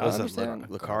Listen, understand.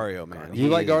 Lucario, man. You he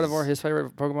like is- Gardevoir? His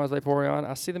favorite Pokemon is Vaporeon.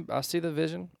 I see them. I see the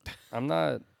vision. I'm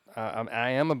not.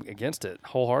 I am against it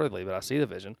wholeheartedly, but I see the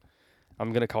vision.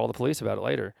 I'm gonna call the police about it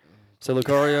later. So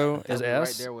Lucario He'll is be S.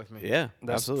 right there with me. Yeah,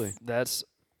 That's, absolutely.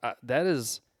 That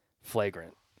is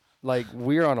flagrant. Like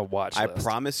we're on a watch I list.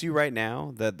 promise you right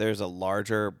now that there's a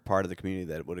larger part of the community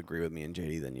that would agree with me and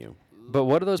JD than you. But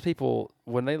what are those people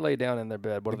when they lay down in their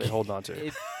bed? What are they holding on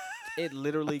to? It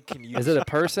literally can use. Is it a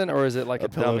person or is it like A a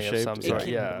dummy of pillow-shaped- some It sort?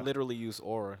 can Yeah. literally use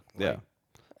aura. Yeah. Like,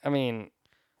 I mean,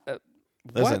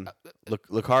 Listen,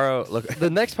 Lucario. Look, the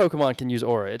next Pokemon can use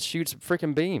Aura. It shoots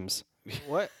freaking beams.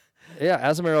 what? Yeah,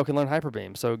 Azumarill can learn Hyper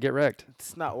Beam. So get wrecked.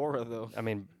 It's not aura though. I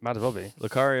mean, might as well be.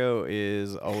 Lucario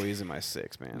is always in my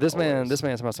 6, man. This Always.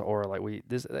 man's supposed to Aura like we.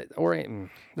 This Aura ain't.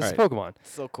 This is Alright. Pokemon.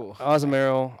 So cool.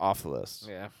 Azumarill, off the list.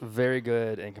 Yeah. very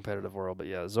good in competitive world, but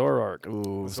yeah, Zoroark.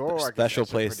 Ooh, Zoroark is special actually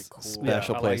place, pretty cool.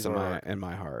 special Yeah, I place like in Zoroark.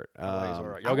 my heart. I like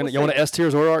Zoroark. I Y'all gonna would you want say- to S tier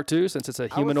Zoroark too, since it's a I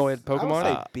would- humanoid I would Pokemon?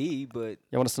 say B, but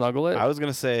You want to snuggle it? I was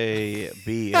gonna say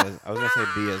B. I was gonna say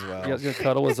B as well. You guys gonna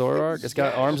cuddle with Zoroark? It's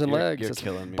got arms and You're- legs. you're It's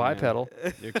killing me, man. bipedal.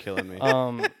 You're killing me.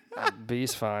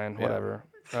 B's fine. Yeah. Whatever.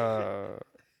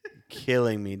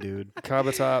 Killing me, dude.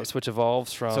 Kabutops, which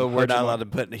evolves from. So we're not Pokemon- allowed to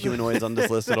put humanoids on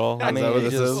this list at all. I Is mean, that what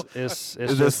it's this is? just,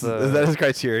 it's Is just that his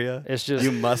criteria? it's just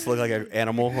You must look like an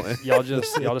animal. y'all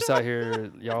just out here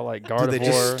y'all like Dude, they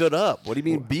just Gardevoir. stood up. What do you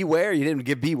mean, beware? You didn't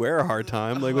give beware a hard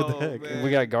time. Like, what the Oh, heck? man. We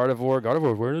got Gardevoir.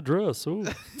 Gardevoir's wearing a dress. Ooh.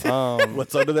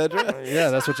 What's under that dress? Yeah,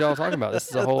 that's what y'all talking about. This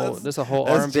is a whole That's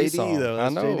R&B JD song. though, I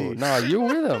that's know. JD. Nah, you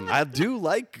with him. I do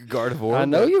like Gardevoir. I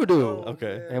know but- you do.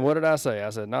 Okay. And what did I say? I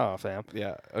said, nah, fam.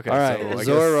 Yeah. Okay. All right, So I guess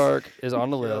Zoroark is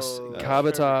on the list. Yo,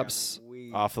 Kabutops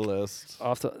off the list.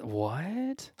 off the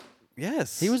what?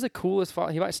 Yes. He was the coolest.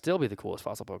 He might still be the coolest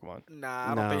fossil Pokemon.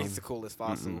 Nah, I don't think No. he's the coolest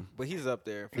fossil, Mm-mm. but he's up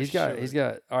there. For He's sure.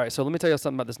 got. All right, so let me tell you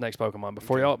something about this next Pokemon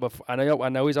before y'all. I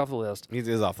know he's off the list. He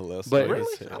is off the list. But- so I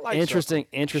Really? guess, yeah. I like interesting.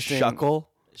 Shuckle. Shuckle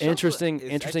is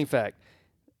Interesting fact.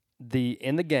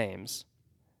 In the games,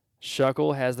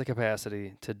 Shuckle has the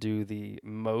capacity to do the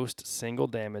most single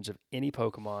damage of any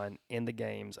Pokemon in the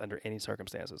games under any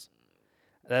circumstances.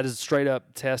 That is straight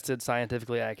up tested,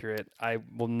 scientifically accurate. I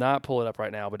will not pull it up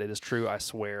right now, but it is true. I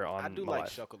swear on I do my like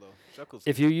life. Shuckle though. Shuckle's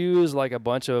If you use like a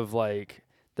bunch of like,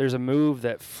 there's a move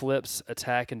that flips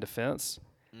attack and defense,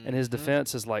 and his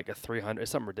defense is like a 300.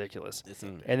 It's something ridiculous.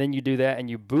 And then you do that, and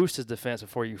you boost his defense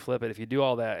before you flip it. If you do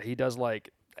all that, he does like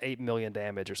 8 million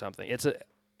damage or something. It's a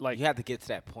like, you have to get to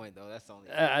that point though. That's the only.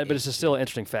 but it's just still an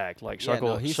interesting fact. Like Yeah, no,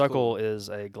 Shuckle, he's Shuckle cool. is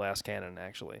a glass cannon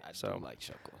actually. I So do like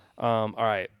Shuckle. all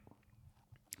right,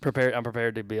 I'm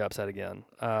prepared to be upset again.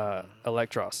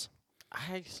 Electros.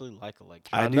 I actually like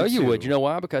Electro. I I do know you would. too. You know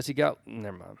why? Because he got.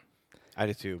 Never mind. I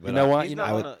do too. But You know what? He's You not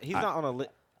know, on a. He's not on a.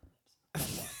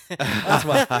 that's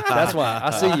why. That's why.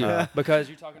 I see you because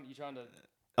you're talking. You're trying to.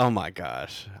 Oh my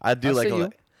gosh, I do I like. see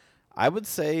you. I would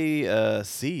say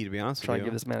C to be honest Trying with to you.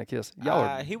 give this man a kiss. Y'all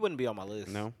are He wouldn't be on my list.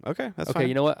 No. Okay, that's okay. fine.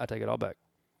 You know what? I take it all back.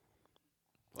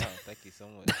 Wow, thank you so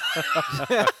much.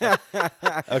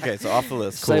 Okay, so off the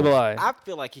list. Cool. Sableye. I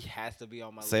feel like he has to be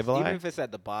on my list, Sableye? even if it's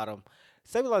at the bottom.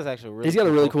 Sableye is actually a really. He's got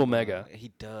a really cool Pokemon. mega.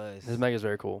 He does. His mega is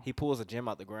very cool. He pulls a gem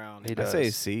out the ground. He I does. say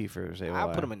C for Sableye. I'll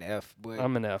put him in F, but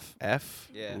I'm an F. F.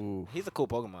 yeah, Ooh. he's a cool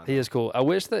Pokemon. He is cool. I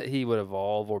wish that he would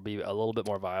evolve or be a little bit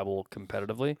more viable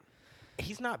competitively.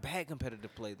 He's not bad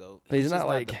competitive play though. But he's just not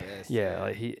like the best. yeah,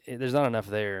 like there's not enough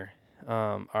there.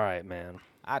 All right, man.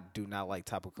 I do not like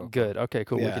Tapu Koko. Good. Okay,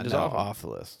 cool. we Yeah, can no, dissolve him. off the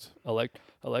list.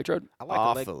 Electrode. I like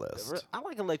Off the list. I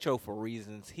like Electro for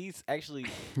reasons. He's actually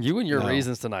You and your No.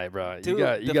 reasons tonight, bro. Dude,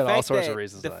 you the got all fact sorts that- of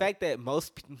reasons. The tonight. fact that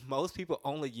most people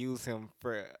only use him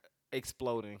for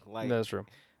exploding, like That's true.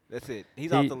 that's it. He's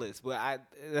He- off the list. But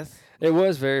that's It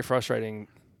was very frustrating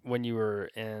when you were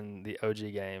in the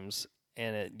OG games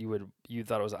and you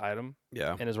thought it was an item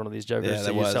Yeah. and it was one of these jokers Yeah, to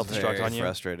that use was self-destruct very on you.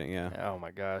 frustrating. Yeah. Oh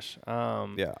my gosh.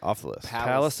 Yeah. Off the list.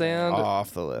 Palisand,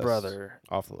 Off the list. brother.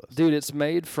 Off the list. Dude, it's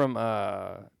made from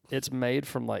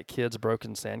like kids'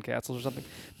 broken sandcastles or something.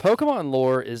 Pokemon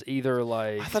lore is either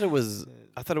like I thought it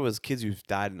was kids who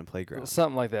died in a playground.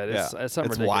 something like that. It's something It's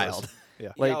ridiculous. wild.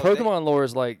 Yeah. Like Yo, Pokemon lore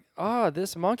is like,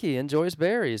 this monkey enjoys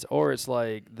berries, or it's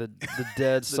like the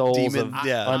dead souls demon- of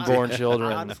yeah. unborn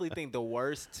children. I honestly think the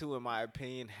worst two, in my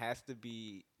opinion, has to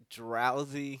be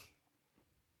Drowsy.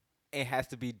 It has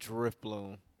to be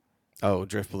Driftbloom. Oh,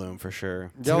 Driftbloom for sure.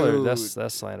 Y'all are, Dude.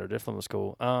 that's slander. Difflin was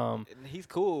cool. And he's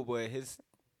cool, but his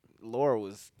lore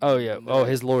was. Oh yeah. Oh,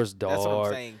 his lore's dark. That's what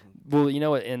I'm saying. Well, you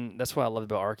know what, and that's what I love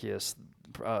about Arceus,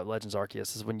 Legends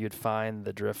Arceus, is when you'd find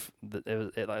the drift.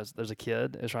 There's a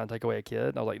kid. It was trying to take away a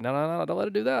kid. I was like, no, don't let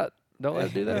it do that. Don't let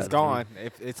it do that. It's gone.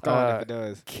 It's gone if it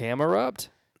does. Camerupt?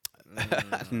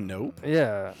 Nope.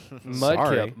 Yeah.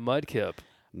 Sorry. Mudkip.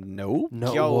 Nope.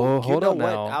 No. Yo, Whoa, hold you know up what?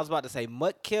 now. I was about to say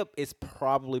Mudkip is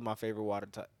probably my favorite water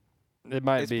type. It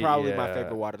might It's be. probably yeah. my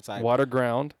favorite water type. Water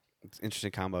ground It's an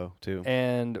interesting combo too.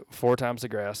 and 4 times the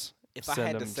grass. If I Send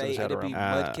had to him to say, the Shadow it'd be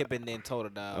Realm. Mudkip and then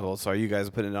Totodile. Well, so are you guys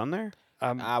putting it on there?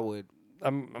 I would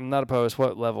I'm not opposed.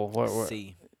 What level? What?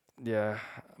 see. Yeah.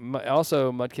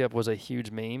 Also, Mudkip was a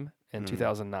huge meme in Mm.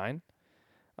 2009.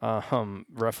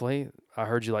 Roughly. I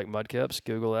heard you like Mudkips.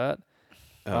 Google that.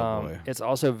 Oh boy. It's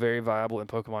also very viable in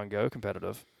Pokemon Go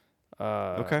competitive.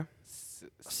 Okay.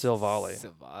 Silvally.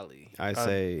 Silvally. I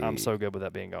say I'm so good with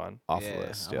that being gone. off Yeah, the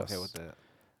list. I'm Yes. okay with that.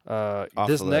 Off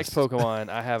This the next list. Pokemon,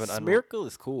 I have an Smeargle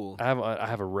is cool. I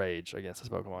have a rage against this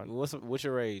Pokemon. What's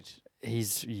your rage?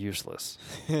 He's useless.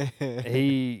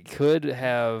 He could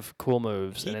have cool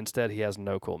moves, and instead he has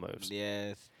no cool moves.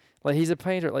 Yes. Like, he's a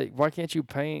painter. Like, why can't you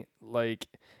paint? Like,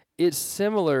 it's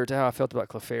similar to how I felt about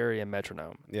Clefairy and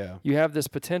Metronome. Yeah, You have this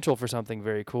potential for something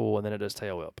very cool, and then it does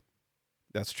tail whip.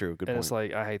 that's true. Good And point. it's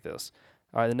like, I hate this.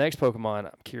 All right, the next Pokemon,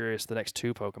 I'm curious. The next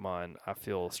 2 Pokemon, I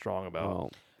feel strong about.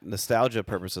 Well, nostalgia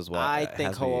purposes, I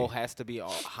think Ho has to be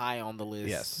high on the list.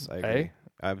 Yes, I A? agree.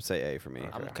 I would say A for me.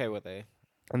 I'm okay with A.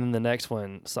 And then the next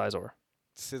one, Scizor.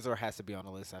 Scizor has to be on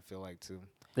the list, I feel like, too.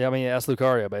 Yeah, I mean, that's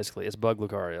Lucario, basically. It's Bug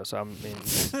Lucario. So, I'm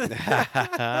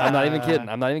not even kidding.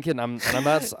 I'm not even kidding. I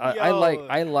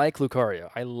like Lucario.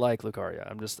 I like Lucario.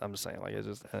 I'm just saying, like, it's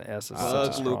just an S is Bug such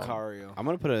a strong. Lucario. I'm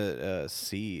gonna put a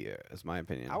C as my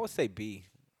opinion. I would say B.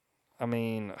 I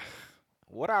mean,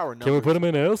 What are our numbers? can we put him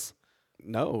in S?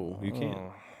 No, you can't.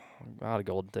 Oh, I had a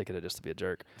golden ticket just to be a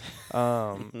jerk.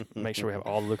 Make sure we have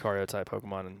all the Lucario type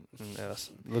Pokemon in S.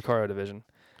 Lucario division.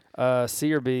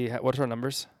 C or B? What's our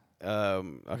numbers?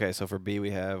 Okay, so for B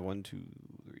we have 1, 2,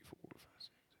 3, 4, 5, 6,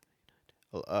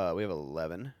 7, 8, 9, 10. We have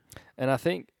 11. And I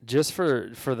think just for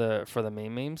the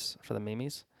memes,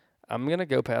 I'm gonna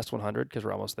go past 100 because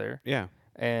we're almost there. Yeah,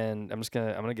 And I'm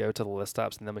gonna go to the list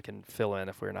stops, and then we can fill in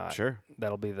if we're not. sure.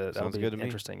 That'll be Sounds good to me.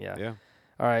 interesting. Yeah. Yeah.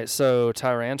 All right. So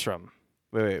Tyrantrum.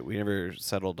 Wait, we never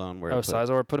settled on where. Oh, to put.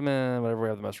 Scizor. Put him in whatever we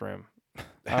have the most room.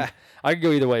 I could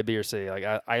go either way, B or C. Like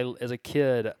I as a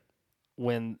kid,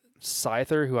 when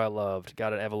Scyther, who I loved,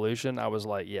 got an evolution, I was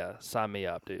like, yeah, sign me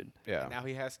up, dude. Yeah. Now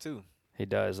he has 2. He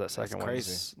does. That second one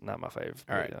crazy. is not my favorite.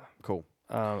 All right. Yeah. Cool.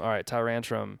 All right.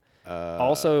 Tyrantrum.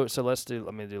 Also, So let me do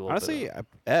a little honestly, bit.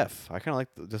 F. I kind of like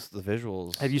just the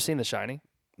visuals. Have you seen the Shiny?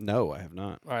 No, I have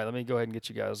not. All right. Let me go ahead and get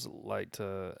you guys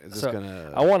to. Is this so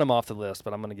gonna? I want him off the list,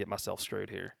 but I'm gonna get myself screwed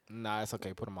here. Nah, it's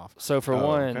okay. Put him off. So for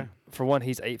okay. one,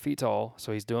 he's 8 feet tall,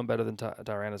 so he's doing better than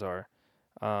Tyranitar,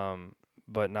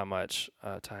 but not much.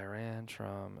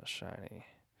 Tyrantrum Shiny.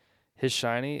 His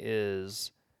Shiny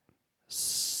is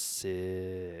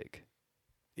sick.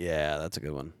 Yeah, that's a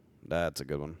good one. That's a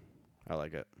good one. I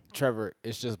like it. Trevor,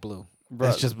 it's just blue.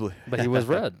 It's just blue. But he was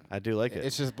red. I do like it.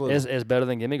 It's just blue. It's better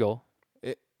than Gimme Goal.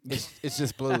 It's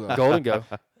just blue. Though. Golden Go.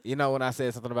 You know when I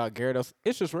said something about Gyarados,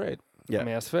 it's just red. Yeah, I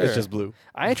mean, that's fair. it's just blue.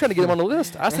 I ain't trying to get him on the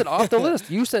list. I said off the list.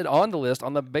 You said on the list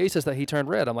on the basis that he turned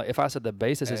red. I'm like, if I said the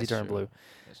basis is he That's turned true. blue.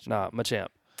 Nah, Machamp.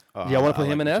 Oh, Yeah, I wanna I put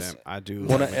him like in Machamp. S? I do.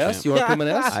 Want like an S? Machamp. You want to put him in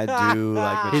S? I do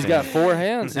like Machamp. He's got 4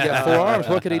 hands. He's got 4 arms.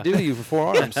 What could he do to you for 4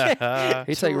 arms?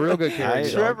 He take real good care of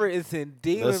you. dog. Trevor is in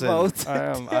demon Listen, mode. I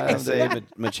am. I say dude.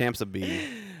 Machamp's a B.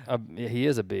 Yeah, he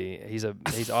is a B. He's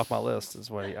off my list.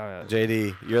 Is what he.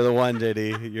 JD, you're the one.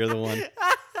 JD, you're the one.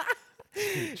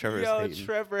 Trevor's Yo, hating.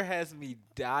 Trevor has me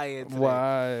dying. Today.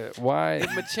 Why? If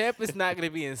Machamp is not going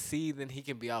to be in C, then he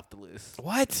can be off the list.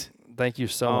 What? Thank you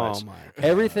so Oh much. my gosh.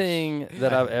 Everything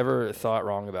that I've ever thought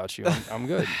wrong about you, I'm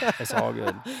good. It's all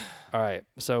good. All right,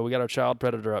 so we got our child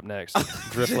predator up next,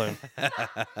 Drifloon.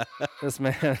 This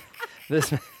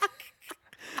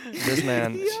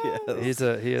man, he is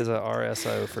a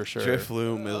RSO for sure.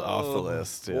 Drifloom is off the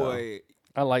list. Yeah. Boy,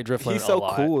 I like Drifloon he's a so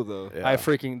lot. cool though. Yeah. I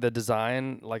freaking the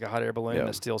design like a hot air balloon Yeah.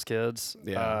 that steals kids.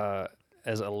 Yeah.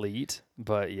 As elite,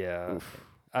 but yeah. Oof.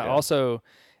 I Yeah. also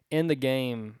in the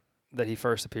game that he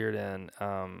first appeared in,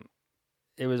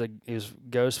 it was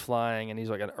ghost flying, and he's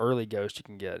like an early ghost you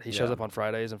can get. He shows Yeah. up on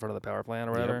Fridays in front of the power plant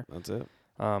or whatever. Yep, that's it.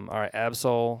 All right,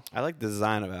 Absol. I like the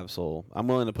design of Absol. I'm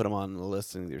willing to put him on the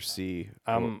list in either C.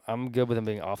 I'm good with him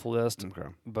being off the list, Okay.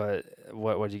 but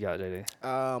what you got, JD?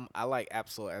 I like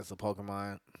Absol as a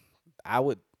Pokemon. I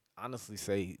would honestly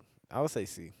say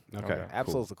C. Okay. Okay.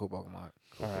 Absol is a cool Pokemon.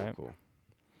 Cool. All right. Cool.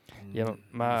 Yeah,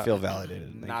 I feel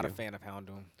validated. Thank Not you. a fan of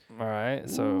Houndoom. All right,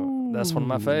 so that's one of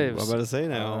my faves. I'm about to say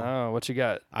now. Oh, what you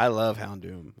got? I love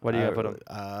Houndoom. What do you put him?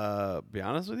 Be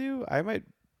honest with you, I might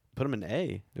put him in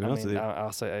A. To be honest with you.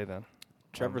 I'll say A then.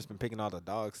 Trevor's been picking all the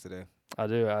dogs today. I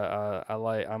do.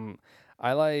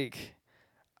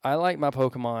 I like my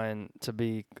Pokemon to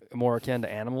be more akin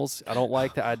to animals. I don't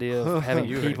like the idea of having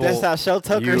people. That's how Show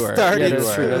Tucker started. Yeah,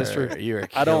 that's true. That's true. You are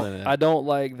I killing it. don't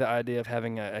like the idea of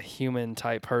having a human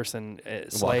type person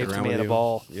slave to around me with in a you.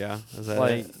 ball. Yeah, is that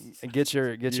Like, it? get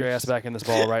your ass back in this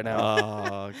ball right now.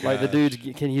 Oh, Like the gosh.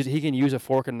 dude can use a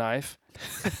fork and knife.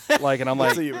 Like, and I'm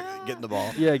like, so you get in the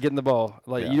ball. yeah, get in the ball.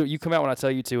 Like Yeah. you come out when I tell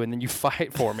you to, and then you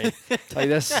fight for me. Like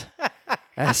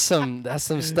that's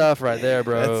some stuff right there,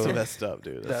 bro. That's some messed up,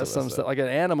 dude. That's some some messed stuff. up. Like an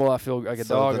animal, I feel like a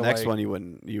So dog. the I'm next like,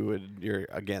 one you're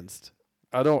against.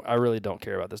 I really don't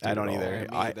care about this dude I don't at all. either. Me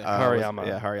either. Hariyama.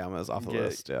 Yeah, Hariyama is off the Get-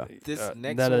 list. Yeah. This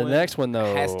next now one the next one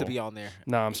though has to be on there.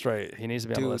 No, I'm straight. He needs to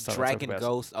be on the Dude, list. Dragon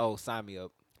Ghost. Oh, sign me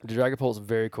up. Dragapult's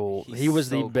very cool. He's He was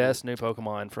the so best new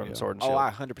Pokemon from Yeah. Sword and Oh, Shield. I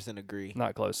 100% agree.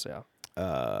 Not close, yeah.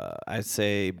 I'd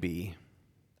say B.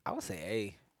 I would say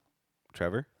A.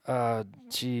 Trevor,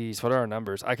 Jeez, what are our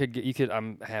numbers?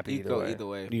 I'm happy You either go way. either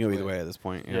way. you can go either but way at this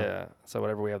point. Yeah. So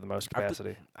whatever we have the most I thi-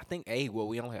 capacity. I think A. Well,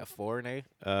 we only have 4 in A.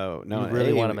 Oh no! You in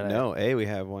really A, want him in A? No, A. We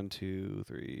have 1, 2,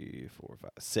 3, 4,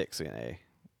 5, 6 in A.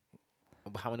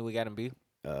 How many we got in B?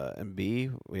 And B,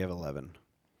 we have 11.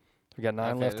 We got 9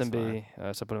 Okay, left in that's B.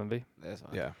 So put him in B. That's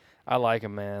fine. Yeah. I like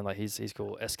him, man. Like he's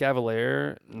cool.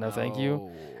 Escavalier, no thank you.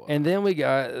 No. And then we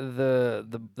got the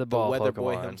ball Weather Pokemon.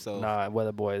 Boy himself. Nah,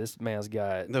 Weather Boy. This man's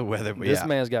got The weather. this yeah.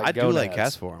 man's got I do like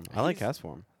gonads. Castform. I like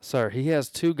Castform Sir, he has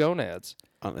 2 gonads.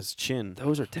 on his chin.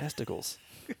 Those are testicles.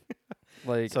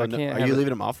 Like So I no, can't. are have you a-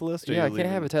 leaving him off the list? Or Yeah, you I can't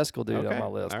have a leaving- testicle dude on Okay, my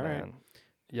list, all right. man.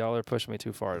 Y'all are pushing me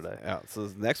too far today. Yeah. So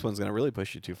the next one's gonna really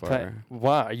push you too far.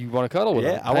 Why? You want to cuddle with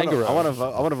Yeah, him? I want to. Pangoro.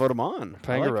 I want to vote him on.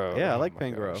 Pangoro. I Oh like my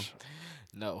Pangoro. gosh.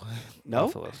 No. No.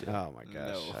 Off the list, yeah. Oh my gosh,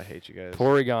 No. I hate you guys.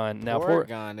 Porygon. Now,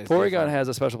 Porygon is Porygon different. has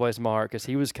a special place in my heart because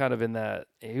he was kind of in that.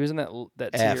 He was in that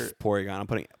F tier. Porygon. I'm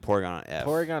putting Porygon on F.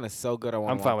 Porygon is so good. I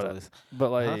want I'm to fine watch with this. But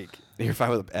like, You're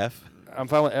fine with F? I'm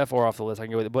fine with F or off the list. I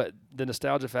can go with it. But the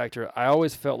nostalgia factor, I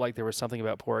always felt like there was something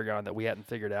about Porygon that we hadn't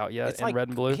figured out yet It's in like Red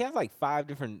and Blue. He has like 5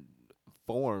 different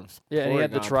forms. Yeah, and he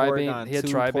had the Porygon, Tri-Beam- Porygon he had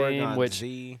 2, Tri-Beam, Porygon which-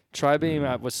 Z.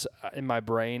 Tri-Beam was in my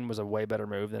brain was a way better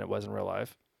move than it was in real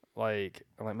life. Like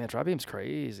I'm like, man, Tri-Beam's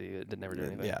crazy. It did never do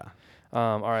anything. Yeah.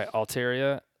 All right,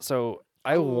 Altaria. So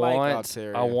I like want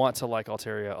Altaria. to like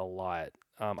Altaria a lot.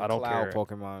 I The don't Cloud care.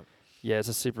 Pokemon. Yeah,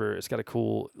 it's got a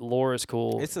cool lore. Is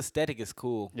cool. Its aesthetic is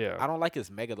cool. Yeah. I don't like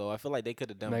its Mega though. I feel like they could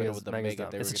have done better with the Mega's Mega. dumb.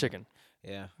 if they It's were a gonna- chicken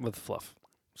Yeah. with fluff.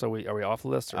 So are we off the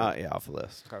list? Or? Yeah, off the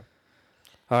list. Okay.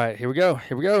 All right, here we go.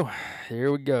 Here we go.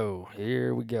 Here we go.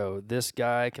 Here we go. This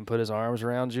guy can put his arms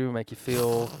around you, make you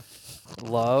feel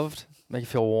loved, make you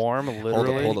feel warm,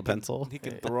 literally. Hold a pencil. He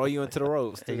can throw you into the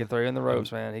ropes. He too. can throw you in the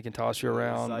ropes, man. He can toss you That's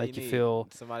around, all make you need. feel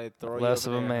Somebody throw less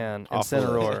you of over a there. man. Off the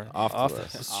list. Incineroar. Off the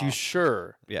list. You Off.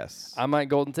 sure? Yes. I might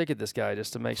golden ticket this guy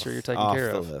just to make sure you're taken off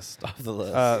care the of. list. Off the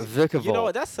list. Vikavolt. You know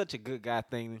what? That's such a good guy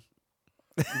thing.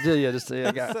 Yeah, just Such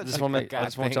want a to good make. I guy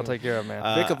just want y'all to thing. take care of, man.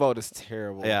 Vikavolt is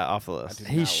terrible. yeah, off the list. do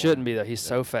He not shouldn't want be though. He's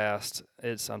so fast.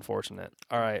 It's unfortunate.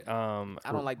 All right. I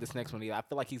don't like this next one either. I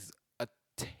feel like he's a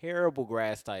terrible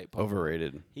grass type. Pokemon.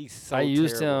 Overrated. He's so I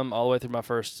used terrible. him all the way through my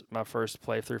first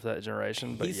playthrough for that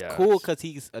generation. But He's yeah, cool because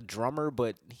he's a drummer,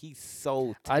 but he's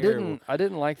so terrible. I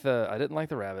didn't like the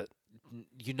rabbit.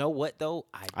 You know what though?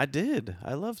 I did.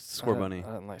 I loved Score Bunny.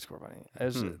 I didn't like Score Bunny. It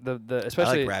was Hmm. the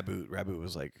especially I like Raboot. Raboot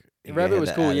was like. Rabbit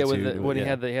was cool. Yeah, with attitude, when he yeah.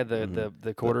 had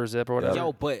the quarter zip or whatever.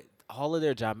 Yo, but all of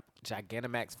their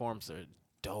Gigantamax forms are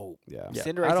dope. Yeah. Yeah.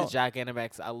 Cinderace's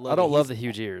Gigantamax, I love. I don't it. love He's- the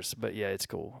huge ears, but yeah, it's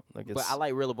cool. Like it's, But I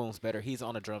like Rillaboom's better. He's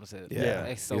on a drum set. Yeah.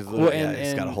 It's so He's cool. little- well, yeah,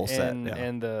 he's got a whole set, And, yeah.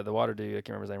 and the water dude, I can't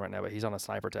remember his name right now, but he's on a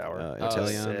sniper tower. Oh,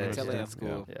 Italian. sick. Italian's Yeah.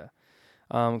 cool. Yeah.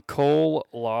 Cole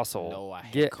Lossel. No, I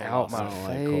hate Get Cole out Lossel. my I don't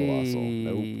like Cole Lossel.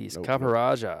 Nope, face. nope,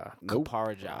 Caparaja. Nope.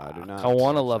 Kaparaja. I do not. I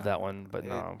want to love that one, but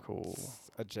no, It- I'm cool.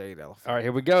 A jade elephant. All right,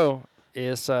 here we go.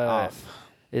 It's Off.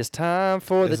 It's time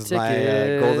for This the is my,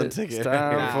 ticket. golden ticket. It's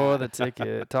time Nah. for the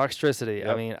ticket. Toxtricity. I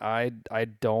Yep. mean, I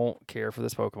don't care for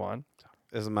this Pokemon.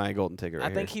 This is my golden ticket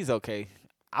right I think he's okay.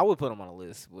 I would put him on a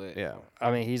list, but here.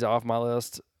 I mean, he's off my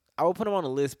list. I would put him on a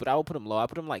list, but I would put him low. I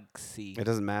put him like C. It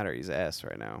doesn't matter. He's S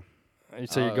right now.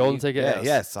 So your Oh, golden you- ticket. Yeah. S.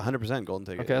 Yes. 100% golden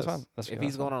ticket. Okay, that's yes. fine. That's If that's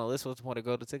he's going fine. on a list, what's the point to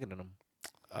go to ticketing him?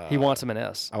 He wants him an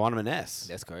S. I want him an S.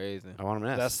 That's crazy. I want him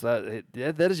an S. That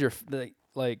is your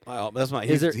like. Well, that's my. Is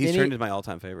He's, there he's any- turned into my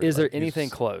all-time favorite. Is there Like, he's anything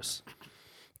just- close?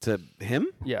 to him?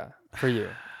 Yeah, for you,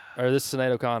 or this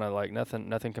Sinead O'Connor? Like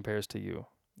nothing compares to you.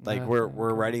 Like we're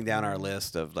writing down our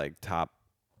list of like top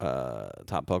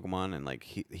top Pokemon, and like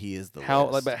he is the How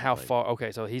list. like, but how Like, far?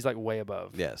 Okay, so he's like way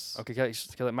above. Yes. Okay,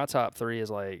 because like my top 3 is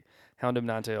like Houndoom,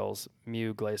 Ninetales,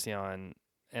 Mew, Glaceon,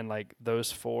 and like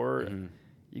those 4. Mhm.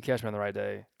 You catch me on the right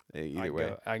day. Either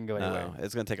way, I can go anyway. no,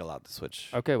 it's gonna take a lot to switch.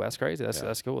 Okay, well, that's crazy. Yeah.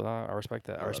 That's cool. I respect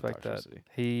that. I love respect that. Toxtricity.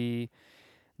 He,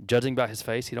 judging by his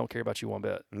face, he don't care about you one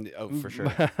bit. Oh, for sure,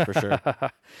 for sure.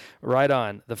 Right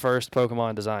on. The first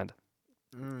Pokemon designed.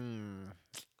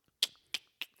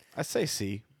 I say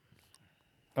C.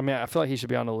 I mean, I feel like he should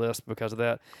be on the list because of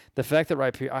that. The fact that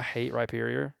I hate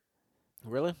Rhyperior.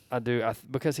 Really? I do.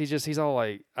 Because he's all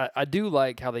like, I do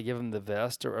like how they give him the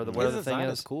vest or the whatever the thing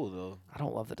is is. cool though. I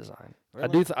don't love the design. Really?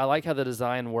 I do. I like how the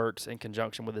design works in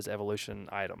conjunction with his evolution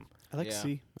item. I like Yeah.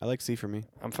 C. I like C for me.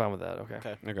 I'm fine with that.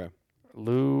 Okay. Okay.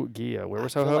 Lugia. Where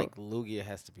was I feel Ho-Ho? like Lugia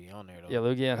has to be on there though. Yeah,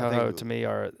 Lugia and I Ho-Ho think- to me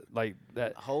are like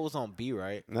that. Ho's on B,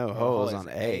 right? No, Or Ho is is on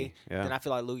A. Yeah. Then I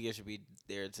feel like Lugia should be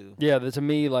there too. Yeah, to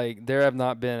me, like there have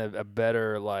not been a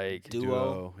better like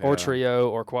Duo. or yeah. trio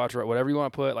or quattro, whatever you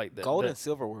want to put. Like Gold and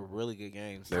Silver were really good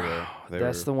games. They were.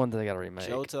 that's the one that they got to remake.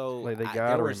 Johto, Like, they I-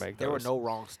 gotta there remake There were those. no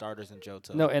wrong starters in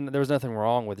Johto. No, and there was nothing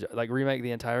wrong with like remake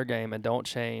the entire game and don't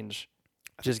change.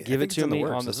 Just I give it think it's to in the me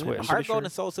works, on the isn't it? I'm Switch. pretty Heart Gold sure.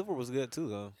 and Soul Silver was good too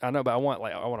though. I know, but I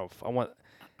want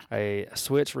a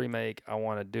Switch remake. I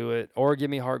want to do it, or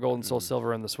give me Heart Gold and Soul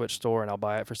Silver in the Switch store, and I'll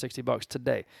buy it for $60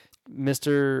 today.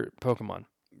 Mr. Pokemon.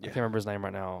 I can't remember his name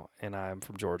right now, and I'm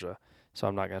from Georgia, so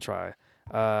I'm not gonna try.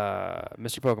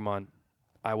 Mr. Pokemon,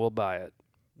 I will buy it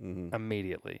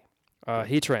immediately.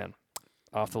 Heatran,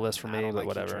 off the list for I me, don't but like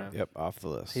whatever. Heatran. Yep, off the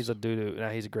list. He's a doo-doo. Now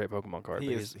he's a great Pokemon card. But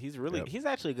He's really Yep. he's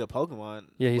actually a good Pokemon.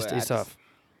 yeah, he's but I just- tough.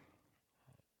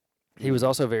 He was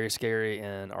also very scary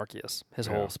in Arceus. His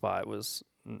Yeah. whole spot was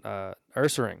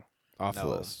Ursaring. off the No.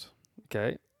 list.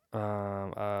 Okay.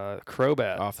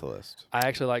 Crobat. Off the list. I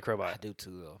actually like I Crobat. do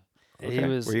too though. He Okay.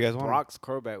 was, Where you guys want him? Brock's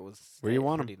Crobat was Where you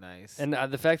want him? pretty nice. and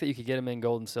the fact that you could get him in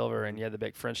gold and silver, and you had the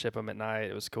big friendship him at night,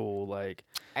 it was cool. Like,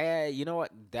 You know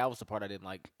what? That was the part I didn't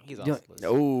like. He's off You the list.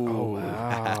 Oh,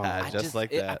 wow. just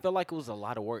like that. I feel like it was a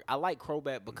lot of work. I like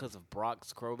Crobat because of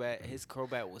Brock's Crobat. His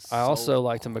Crobat was. I also so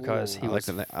liked him because cool. he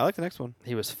I like the next one.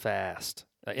 he was fast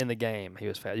in the game. He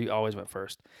was fast. You always went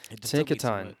first. It just took me too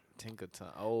Tinkaton. much.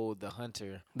 Tinkaton. Oh, the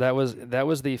hunter. That was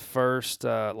the first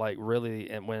like really,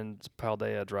 and when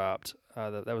Paldea dropped,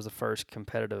 that was the first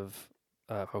competitive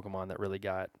Pokemon that really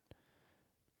got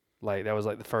like that was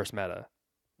like the first meta.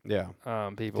 Yeah.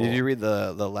 People. Did you read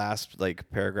the last like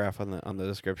paragraph on the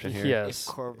description here? Yes.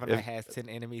 If Corviknight If- has 10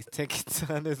 enemies,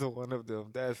 Tinkaton is one of them.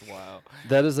 That's wild.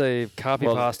 That is a copy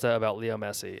Well, pasta about Leo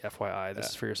Messi. FYI, this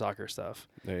is for your soccer stuff.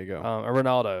 There you go. A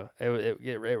Ronaldo.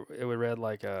 It would read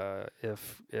like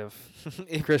if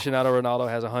Cristiano Ronaldo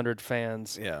has 100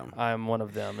 fans, yeah. I'm one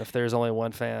of them. If there's only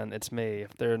one fan, it's me.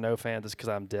 If there are no fans, it's because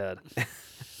I'm dead.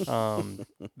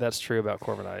 That's true about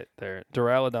Corviknight there.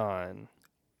 Duraludon.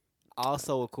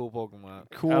 Also a cool Pokemon.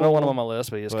 Cool. I don't want him on my list,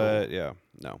 but he is cool. But yeah,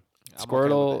 no. I'm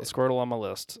Squirtle, okay with that. Squirtle on my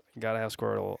list. Gotta have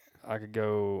Squirtle. I could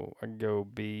go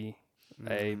B,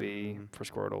 A, B for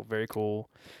Squirtle. Very cool.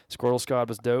 Squirtle Scott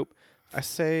was dope. I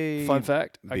say Fun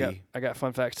fact. B. I got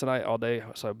fun facts tonight all day,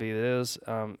 so B it is.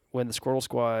 When the Squirtle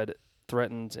Squad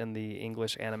threatens in the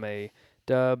English anime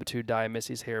dub to dye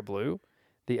Missy's hair blue,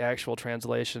 the actual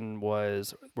translation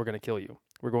was, "We're gonna kill you.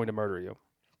 We're going to murder you."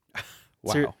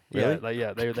 Wow. Really?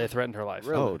 They threatened her life.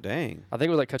 Oh, dang. I think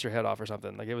it was like cut your head off or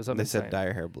something. Like it was something. They said insane. dye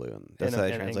your hair blue, and that's how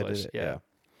they in translated English, it. yeah.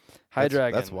 That's-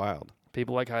 Hydreigon. That's wild.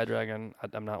 People like Hydreigon.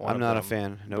 I'm not one I'm of not them. a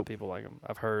fan. but Nope. people like him.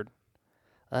 I've heard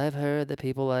that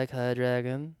people like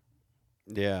Hydreigon.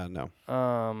 Yeah, no.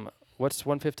 What's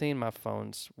 115? My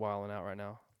phone's wilding out right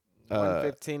now.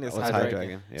 115 is what's Hydreigon.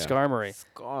 Hydreigon? Yeah. Skarmory.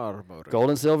 Skarmory. Gold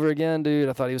and silver again, dude.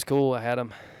 I thought he was cool. I had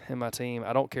him in my team.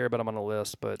 I don't care about him on the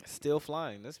list, but Still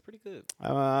flying. That's pretty good.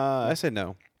 I say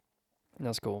no.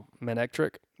 that's cool.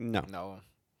 Manectric, No. No.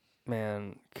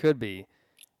 man, could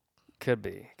have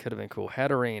been cool.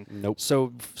 Hatterene. Nope.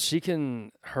 So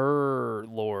her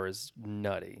lore is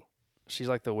nutty. She's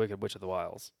like the Wicked Witch of the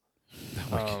Wilds.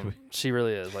 She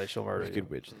really is. Like, she'll murder you. Wicked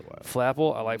Witch of the Wild.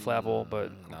 Flapple, I like Flapple,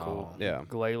 but No. cool. Yeah.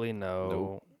 Glalie, no.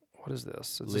 Nope. What is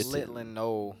this? Lit- Litlin,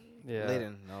 no. Yeah.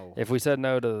 Litten, no. If we said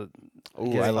no to Oh,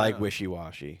 Getting I like on. Wishy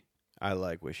Washy. I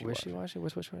like Wishy Washy.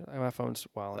 wishy-washy, my phone's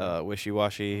wilding. Wishy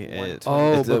Washy.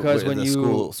 Oh, because when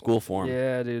you- school form.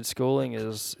 Yeah, dude, schooling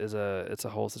is a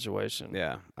whole situation.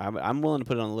 Yeah. I'm willing to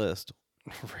put it on the list.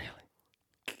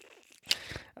 Really.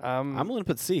 I'm willing to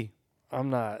put C. I'm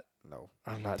not. No.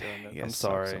 I'm not doing it. You I'm guys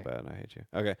suck sorry. So bad. I hate you.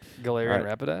 Okay. Galarian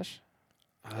Alright. Rapidash.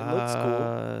 It looks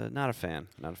cool. Not a fan.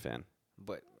 Not a fan.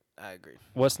 But I agree.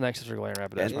 What's next for Galarian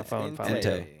Rapidash? My It's phone Entei.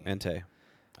 finally. Entei.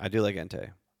 I do like Entei.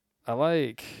 I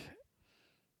like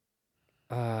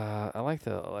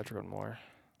the electric one more.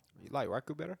 You like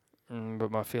Raikou better?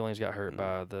 But my feelings got hurt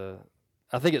by the.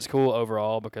 I think it's cool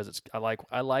overall because it's. I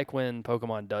like when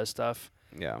Pokemon does stuff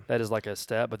Yeah. that is like a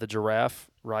step, but the giraffe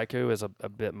Raikou is a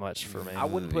bit much for me. I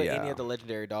wouldn't put any Yeah. of the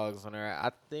legendary dogs on there.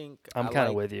 I think I'm I kind of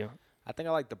like- with you. I think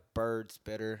I like the birds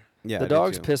better. Yeah. The I do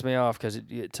dogs too. piss me off because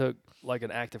it took like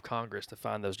an act of Congress to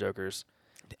find those jokers.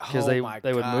 'Cause Oh they my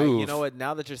would God. You move. know what?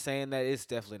 Now that you're saying that, it's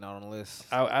definitely not on the list.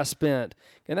 I spent,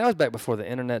 and that was back before the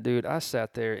internet, dude. I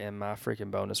sat there in my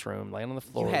freaking bonus room, laying on the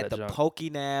floor You with had that the junk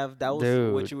PokeNav. That was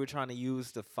what Dude. you were trying to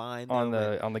use to find on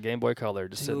them. the Game Boy Color,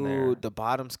 just sitting there. Dude, the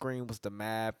bottom screen was the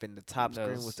map, and the top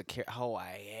screen Those- was the Oh,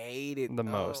 I hate it. The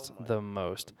most, the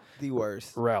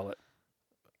worst. Rowlet.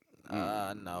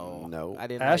 No. No. I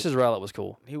didn't. Ash's Rowlet was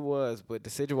cool. He was, but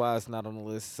Decidueye is not on the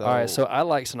list. So. All right, so I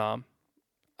like Sanam.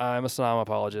 I'm a Sanam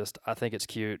apologist. I think it's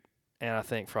cute, and I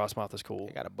think Frostmoth is cool.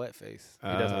 He got a butt face. He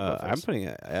does have a butt I'm face. putting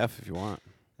an F if you want.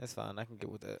 That's fine. I can get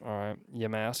with that. All right,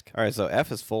 Yamask. All right, so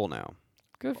F is full now.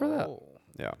 Good for that. Oh.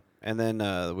 Yeah. And then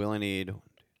we only need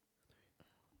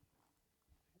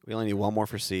one more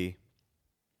for C.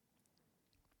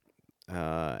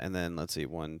 And then let's see,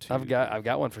 1, 2. I've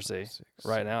got one for C 6,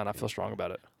 right now, and I feel strong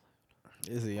about it.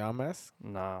 Is it Yamask?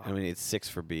 Nah, And we need 6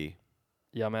 for B.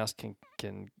 Yamask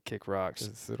can kick rocks. Is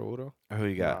it Sudowoodo? Who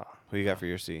you got? Who you got for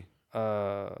your C?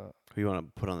 Nah. Who you want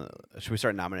to put on the? Should we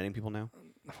start nominating people now?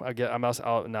 I'm just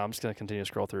gonna continue to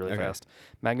scroll through really Okay. fast.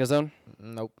 Magnezone,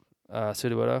 Nope.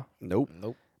 Sudowoodo, Nope.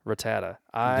 Nope. Rattata.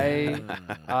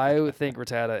 I would think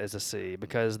Rattata is a C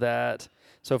because that.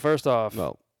 So first off,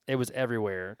 Well, it was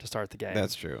everywhere to start the game.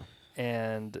 that's true.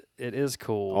 And it is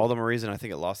cool. All the more reason I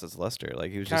think it lost its luster.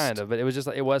 Like he was kind just of, but it was just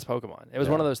like it was Pokemon. It was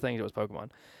one Yeah. of those things. It was Pokemon.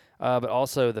 But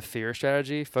also the fear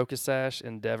strategy: Focus Sash,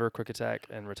 Endeavor, Quick Attack,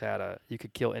 and Rattata. You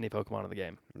could kill any Pokemon in the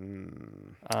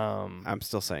game. I'm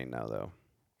still saying no though.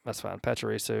 That's fine.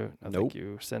 Pachirisu. No, Nope. thank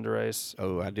you. Cinderace.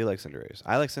 Oh, I do like Cinderace.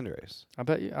 I like Cinderace. I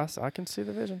bet you. I can see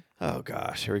the vision. Oh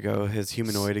gosh, here we go. His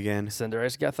humanoid again.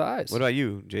 Cinderace got thighs. What about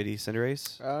you, JD?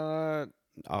 Cinderace?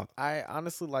 Oh, I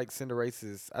honestly like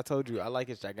Cinderace's. I told you I like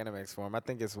his Gigantamax form. I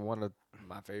think it's one of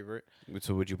my favorite.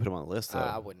 so would you put him on the list though?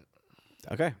 I wouldn't.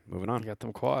 Okay, moving on. You got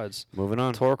them quads. Moving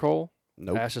on. Torkoal.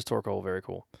 Nope. Ash's Torkoal, very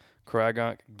cool.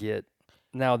 Cragunk, get.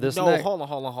 Now this No, next. hold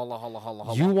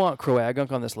on. You want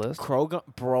Croagunk on this list?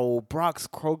 Krogunk, bro. Brock's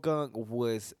Krogunk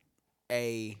was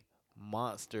a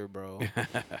monster, bro.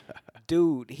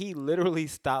 Dude, he literally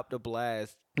stopped a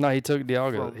blast. No, he took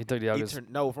Dialga. From He took Dialga's.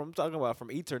 I'm talking about from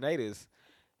Eternatus.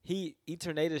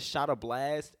 Eternatus shot a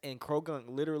blast, and Krogunk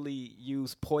literally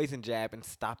used Poison Jab and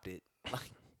stopped it.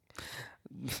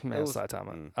 Man, it was-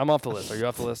 Saitama. I'm off the list. Are you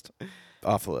off the list?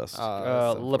 Off the list.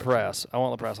 Lapras. I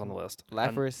want Lapras on the list.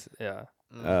 Lapras. Yeah,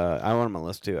 I want him on the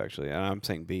list too, actually. And I'm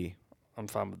saying B. I'm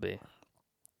fine with B.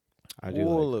 I do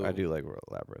Wooloo. like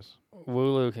Lapras.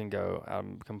 Wooloo can go.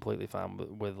 I'm completely fine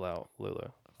with Lulu.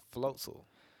 Floatzel.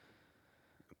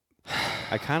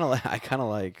 I kind of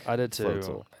like. I did too.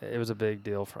 Floatzel. It was a big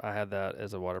deal. I had that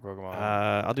as a water Pokemon.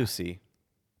 I'll do C.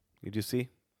 You do C?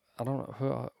 I don't know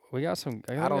who. We got some.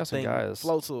 I I got don't some think guys.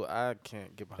 Floatzel. I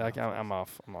can't get behind. I'm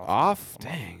off. I'm off. Off? I'm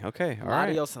Dang. Okay. All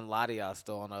right. Latios and Latias,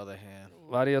 though, on the other hand.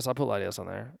 Latios. I put Latios on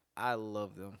there. I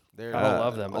love them. They're I don't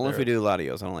love them, but Only if we they're- do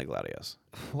Latios. I don't like Latios.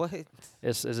 What?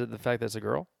 Is it the fact that it's a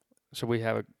girl? Should we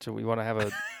want to have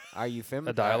a? Are you feminine?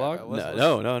 A dialogue?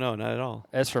 No, not at all.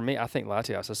 As for me, I think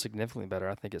Latios is significantly better.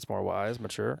 I think it's more wise,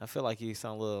 mature. I feel like you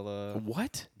sound a little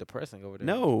What? depressing over there.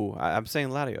 No, I'm saying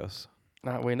Latios.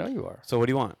 We know you are. So what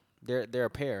do you want? They're a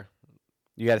pair.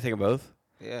 You got to take them both?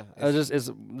 Yeah. It's just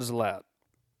a lat.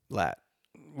 Lat.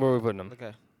 Where are we putting them?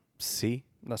 Okay. C?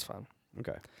 That's fine.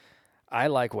 Okay. I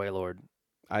like Waylord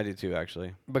I do too,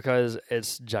 actually. because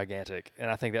it's gigantic, and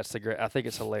I think that's the great. I think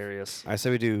it's hilarious. I say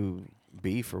we do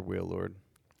B for Whalelord.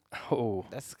 Oh,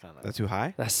 That's kind of. That's too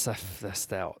high? that's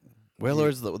stout.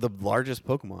 Whalelord's the largest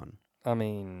Pokemon. I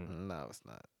mean, No, it's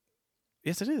not.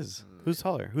 Yes, it is. Who's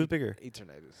taller? Who's bigger?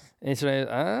 Eternatus. internet.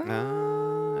 I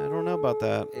don't know about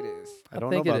that. It is. I don't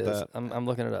think know it about is. that. I'm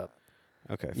looking it up.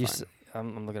 Okay, You fine.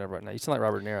 I'm looking it up right now. You sound like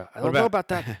Robert Nero. I What don't know about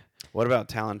that. What about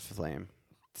Talonflame?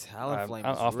 Talonflame.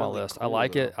 I'm is off my really list. I cool,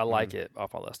 like it. though. I like it.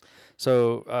 Off my list.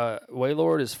 So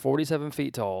Waylord is 47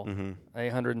 feet tall, Mm-hmm.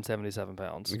 877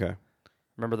 pounds. Okay.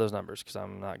 Remember those numbers because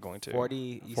I'm not going to. 40.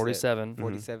 You said 47.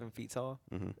 47 feet tall.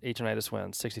 Mm-hmm. Eternatus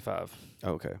wins 65,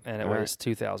 Okay. and it All right. weighs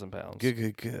 2,000 pounds.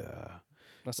 Good.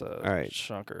 That's a All right.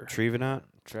 chunker. Trevenant?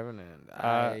 Trevenant.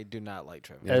 I do not like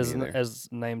Trevenant. Yeah, As me either. as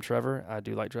named Trevor, I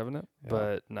do like Trevenant, Yeah.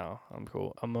 but no, I'm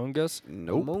cool. Among Us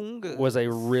Nope. Moongus. was a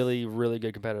really, really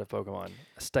good competitive Pokemon.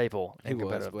 A staple He in was,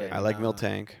 competitive but games. I like Nah.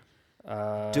 Miltank.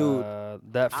 Dude,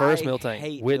 that first I Miltank,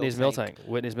 hate Whitney's Miltank Miltank,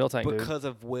 Whitney's Miltank, dude. because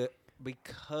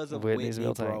of Whitney's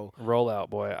Whitney, Miltank. bro. Rollout,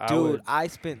 boy. Dude, I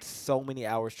spent so many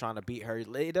hours trying to beat her.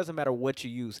 It doesn't matter what you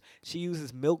use. She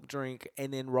uses milk drink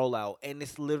and then rollout, and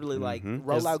it's literally like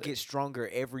rollout gets stronger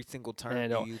every single turn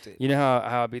you use it. You know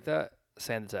how I beat that?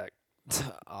 Sand attack.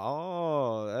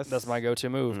 Oh, That's my go-to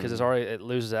move because it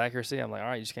loses accuracy. I'm like, all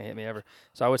right, you just can't hit me ever.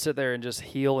 So I would sit there and just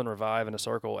heal and revive in a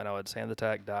circle, and I would sand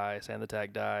attack, die,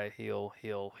 heal,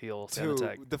 sand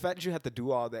attack. The fact that you have to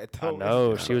do all that, I though.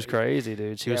 know she was crazy,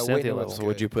 dude. She was Whitney Cynthia was level. So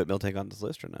would you put Miltank on this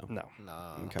list or no? No.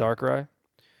 Nah. Okay. Darkrai.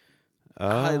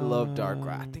 I love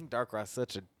Darkrai. I think Darkrai is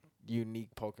such a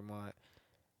unique Pokemon.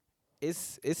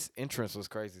 Its entrance was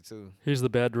crazy too. He's the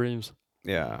bad dreams.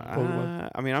 Yeah.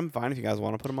 I mean, I'm fine if you guys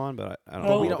want to put him on, but I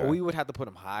don't But know. we would have to put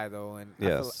him high though, and I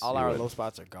Yes, feel all you our would. low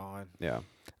spots are gone. Yeah.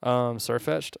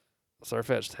 Surfetched.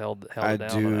 Surfetched held I it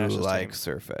down do on Ash's like team.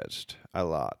 Surfetched a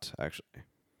lot, actually.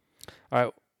 All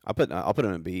right. I'll put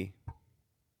him in B.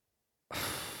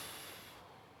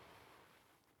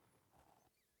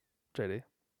 JD.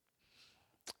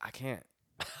 I can't.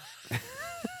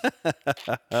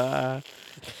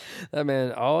 That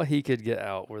man, all he could get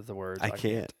out were the words. I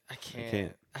can't. I can't.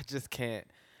 can't. I just can't.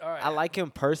 All right. I like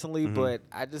him personally, Mhm. but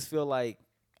I just feel like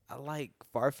I like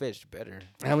Farfetch'd better.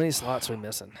 How many slots are we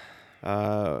missing?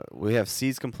 We have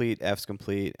C's complete, F's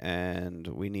complete, and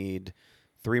we need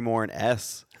 3 more in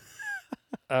S.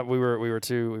 We were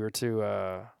two.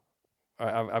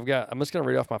 I'm just gonna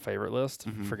read off my favorite list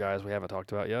Mhm. for guys we haven't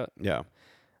talked about yet, Yeah.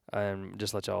 and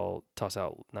just let y'all toss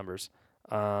out numbers.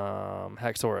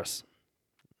 Haxorus.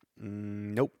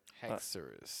 Nope.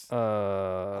 Haxorus.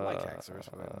 I like Haxorus,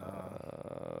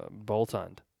 but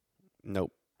Boltund.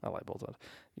 Nope. I like Boltund.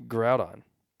 Groudon.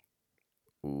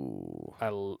 Ooh.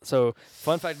 So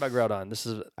fun fact about Groudon. This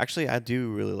is Actually, I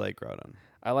do really like Groudon.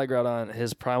 I like Groudon.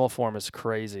 His primal form is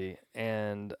crazy,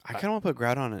 and I kind of want to put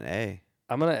Groudon in A.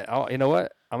 you know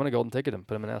what? I'm gonna golden ticket him,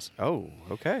 put him in S. Oh,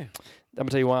 okay. I'm gonna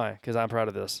tell you why, because I'm proud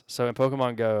of this. So in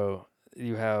Pokemon Go,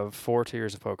 you have 4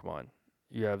 tiers of Pokemon.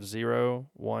 You have 0,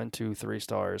 1, 2, 3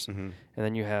 stars, Mm-hmm. and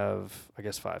then you have, I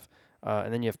guess, 5,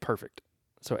 and then you have perfect.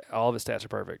 So all of its stats are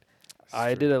perfect.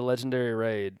 I did a legendary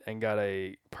raid and got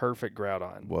a perfect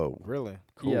Groudon. Whoa. Really?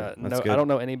 Cool. Yeah, That's good. I don't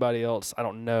know anybody else. I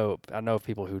don't know. I know of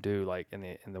people who do, like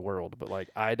in the world, but like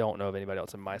I don't know of anybody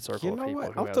else in my circle You of know people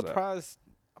what? who I'm has surprised.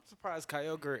 I'm surprised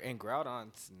Kyogre and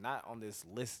Groudon's not on this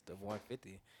list of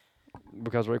 150. that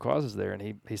because Rayquaza is there and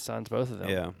he signs both of them.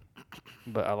 Yeah.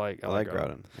 but I like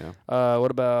Groudon. Yeah.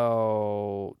 What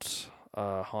about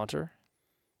Haunter?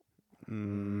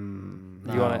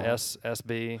 No. You want an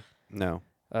SB? No.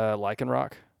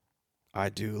 Lycanroc. I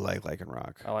do like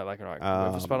Lycanroc. I like Lycanroc. We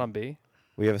have a spot on B.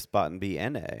 We have a spot in B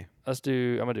and A.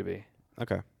 I'm gonna do B.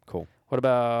 Okay. Cool. What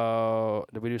about?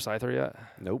 Did we do Scyther yet?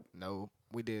 Nope. No,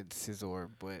 we did Scizor,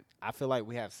 but I feel like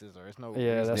we have Scizor. It's no.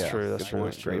 Yeah, reason that's to true. have That's Good true.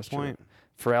 point. That's true. Great That's true. point.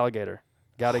 For Alligator,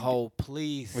 Oh,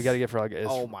 please. we gotta get for Alligator.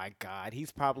 Oh my God,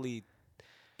 he's probably.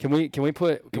 Can we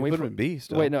put? Can we put him in B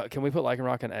still? Wait, no. Can we put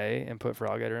Lycanroc in A and put for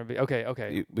Alligator in B?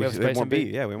 Okay. We have space more in B.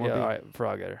 Yeah, we have more Yeah, B. all right. For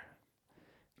Alligator.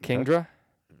 Kingdra.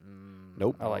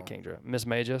 Nope. I like Kingdra. Miss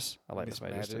Magus. I like Miss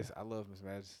Magus too. Magus. I love Miss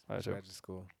Magus. I Miss do. Magus is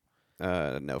cool.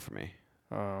 No for me.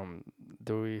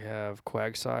 Do we have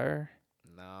Quagsire?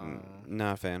 No.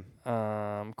 Not a fan.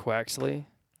 Quaxley.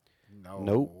 No.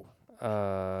 Nope.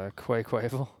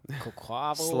 Quaquavel.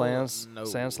 Quaquavel. No.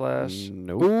 Sandslash.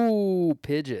 Nope. Ooh,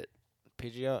 Pidgeot.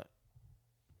 Pidgeot.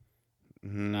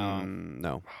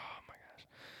 No.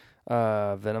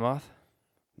 Venomoth.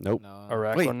 Nope. No.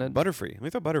 Wait, Araquanid. Butterfree. Let me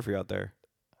throw Butterfree out there.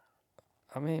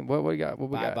 I mean, what we got? What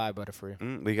we got? Bye,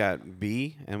 Butterfree. We got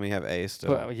B and we have A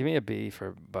still. Give me a B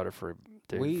for Butterfree,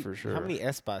 dude, for sure. How many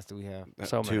S spots do we have?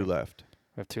 so 2 many. left.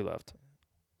 We have 2 left.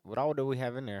 What all do we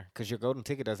have in there? Because your golden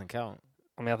ticket doesn't count.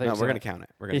 I mean, I think No, we're gonna count it.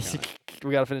 We're gonna count it.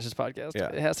 we got to finish this podcast. Yeah.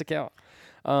 It has to count.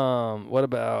 What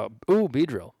about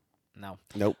Beedrill? No.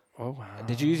 Nope. Oh wow.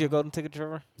 Did you use your golden ticket,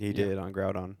 Trevor? He did on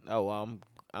Groudon. Oh,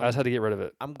 I just had to get rid of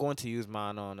it. I'm going to use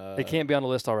mine on. It can't be on the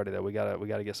list already though. We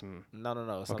gotta get some. No.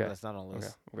 It's Okay. It's not on the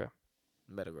list. Okay.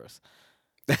 Metagross.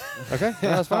 Okay. No,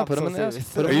 that's fine. I'm Put them so in the S.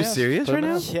 serious. Put 'em Are in you the S. serious Put 'em right in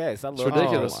now? the S. Yes, I love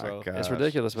ridiculous. Oh my Metagross. God. It's Gosh.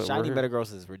 ridiculous, but Shiny we're,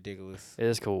 Metagross is ridiculous. it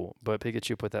is cool. But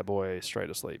Pikachu put that boy straight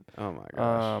to sleep. Oh my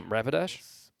gosh.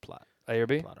 Rapidash, Plot. A or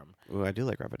B? Plot 'em. Ooh, I do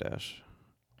like Rapidash.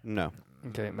 No.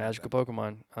 Okay, magical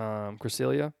Pokemon.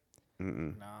 Cresselia.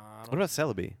 Mm-mm. Nah, I What don't- about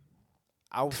Celebi?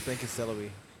 I was thinking Celebi.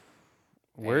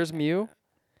 Where's Mew?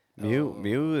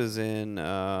 Mew is in.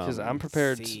 Because I'm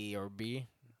prepared. C or B.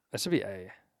 That should be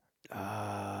A.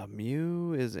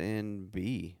 Mew is in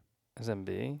B. Is in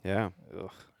B? Yeah. Ugh,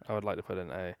 I would like to put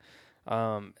in A.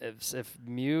 If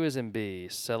Mew is in B,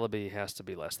 Celebi has to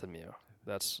be less than Mew.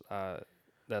 That's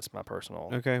my personal.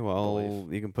 Okay, well,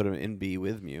 belief. you can put him in B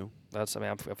with Mew.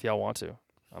 If y'all want to,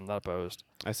 I'm not opposed.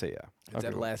 I say yeah. Is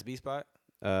that the last B spot?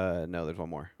 No, there's one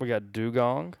more. We got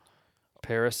Dugong,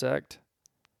 Parasect.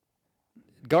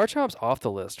 Garchomp's off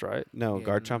the list, right? No,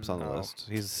 Garchomp's on the list.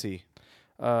 He's a C.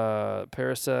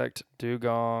 Parasect,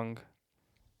 Dugong,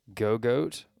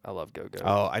 Go-Goat. I love Go-Goat.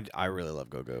 Oh, I really love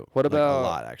Go-Goat. What about a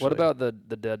lot, actually. What about the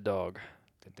dead dog?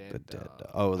 The dead dog.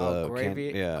 Oh, the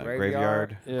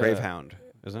graveyard. Yeah. Gravehound,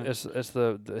 isn't it? It's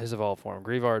his evolved form.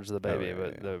 Greavard's the baby,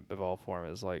 but the evolved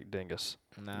form is like Dingus.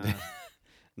 Nah.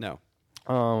 No.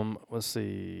 Let's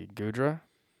see. Goodra,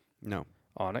 No.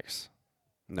 Onyx.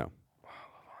 No. Oh, I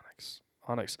love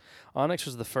Onyx. Onyx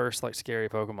was the first like scary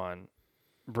Pokemon.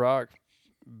 Brock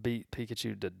beat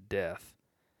Pikachu to death.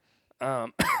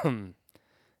 How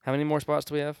many more spots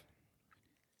do we have?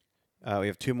 We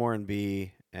have 2 more in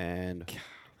B and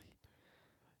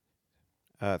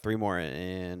 3 more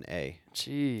in A.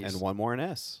 Jeez. And 1 more in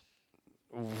S.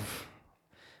 Oof.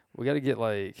 We got to get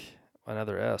like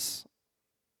another S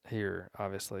here,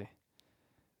 obviously.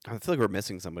 I feel like we're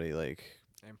missing somebody. Like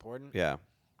important. Yeah.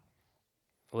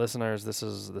 Listeners, this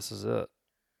is it.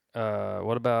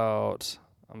 What about?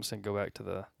 I'm just gonna go back to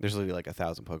the. There's literally like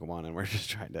 1,000 Pokemon, and we're just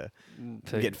trying to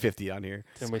get 50 on here.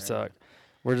 And we suck.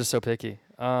 We're just so picky.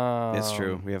 It's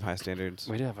true. We have high standards.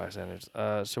 We do have high standards.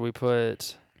 So we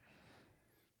put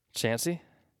Chansey.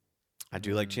 I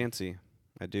do like Chansey.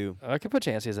 I do. I could put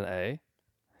Chansey as an A.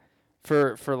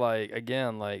 For like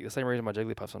again like the same reason my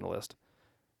Jigglypuff's on the list.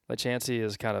 Like Chansey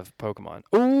is kind of Pokemon.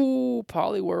 Ooh,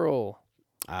 Poliwhirl.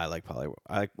 I like Poliwhirl.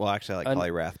 Actually, I like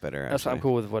Poliwrath better. That's I'm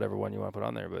cool with whatever one you want to put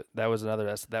on there, but that was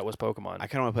another that was Pokemon. I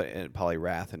kind of want to put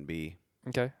Poliwrath in B.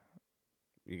 Okay.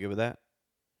 You good with that?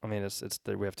 I mean, it's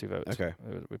we have 2 votes. Okay.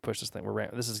 We push this thing.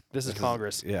 This is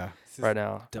Congress. Yeah. Right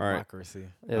now. Democracy. Right.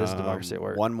 Yeah, this is democracy at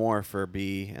work. 1 more for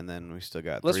B, and then we still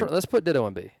got. Let's put Ditto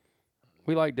in B.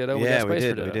 We like Ditto. Yeah, we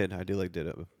did. We did. I do like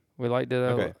Ditto. We like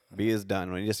Ditto. Okay. B is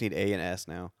done. We just need A and S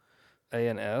now. A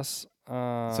and S.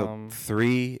 So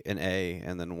 3 in A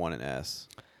and then 1 in S.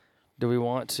 Do we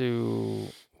want to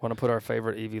put our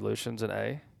favorite evolutions in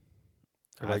A?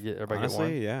 Everybody get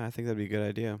one? Yeah, I think that'd be a good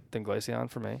idea. Then Glaceon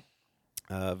for me.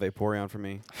 Vaporeon for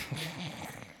me.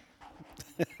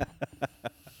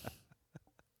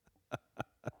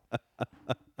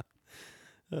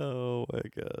 Oh my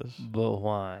gosh. But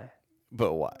why?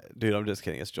 But why? Dude, I'm just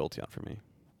kidding. It's Jolteon for me.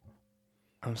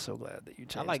 I'm so glad that you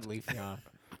changed. I like Leafeon.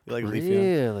 You like Leafeon?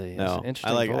 Really? No.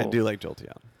 I do like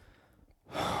Jolteon.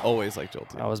 Always like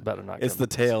Jolteon. I was about to not. It's the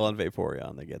tail on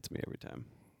Vaporeon that gets me every time.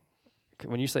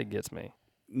 When you say gets me.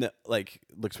 No, like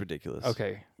looks ridiculous.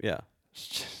 Okay. Yeah.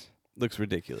 Looks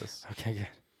ridiculous. Okay, good.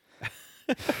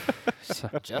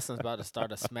 Justin's about to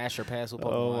start a smasher pass with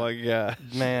Pokemon. Oh my god,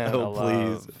 man!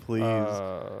 Oh please.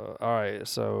 All right,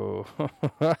 so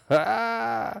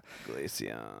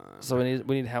Glaceon. So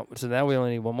we need how? So now we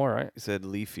only need 1 more, right? You said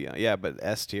Leafeon. Yeah, but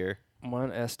S tier.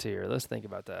 1 S tier. Let's think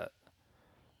about that.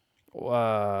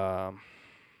 I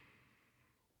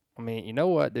mean, you know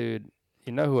what, dude?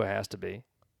 You know who it has to be.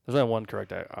 There's only one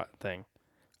correct thing.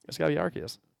 It's got to be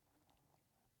Arceus.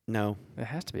 No. It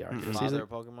has to be Arceus. Father of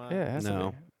Pokemon? Yeah, it has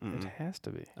to be. It has to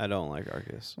be. I don't like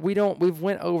Arceus. We've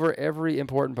went over every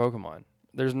important Pokemon.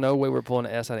 There's no way we're pulling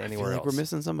an S out of anywhere I feel like else. We're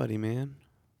missing somebody, man.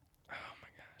 Oh my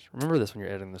gosh. Remember this when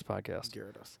you're editing this podcast.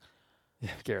 Gyarados.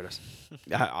 Yeah, Gyarados.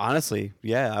 Honestly,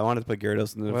 yeah, I wanted to put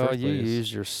Gyarados in the first place. Well, you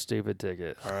used your stupid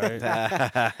ticket, all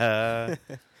right?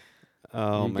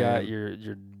 Oh, you man. got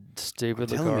your stupid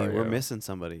I'm telling Lucario. you, we're missing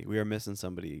somebody. We are missing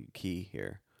somebody key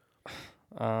here.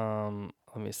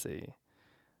 Let me see.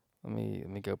 Let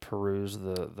me go peruse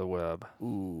the web.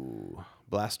 Ooh,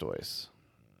 Blastoise.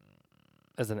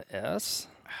 As an S?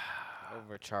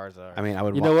 Over Charizard. I mean, I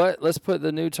would. You know what? Let's put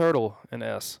the new turtle in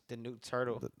S. The new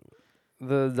turtle.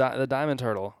 The diamond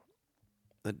turtle.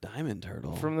 The diamond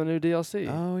turtle from the new DLC.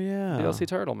 Oh yeah, DLC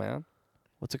turtle, man.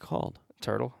 What's it called?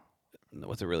 Turtle.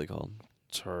 What's it really called?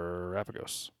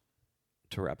 Terrapagos.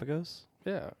 Terrapagos?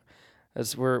 Yeah.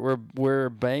 We're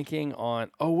banking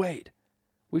on. Oh wait,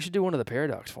 we should do one of the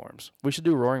paradox forms. We should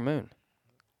do Roaring Moon.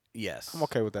 Yes, I'm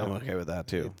okay with that. I'm okay with that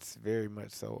too. It's very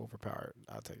much so overpowered.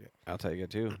 I'll take it. I'll take it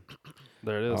too.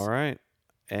 There it is. All right.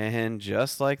 And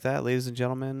just like that, ladies and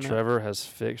gentlemen, Trevor has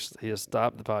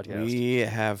stopped the podcast. We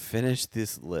have finished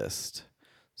this list.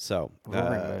 So, do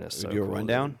a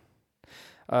rundown?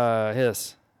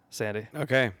 Hiss, Sandy.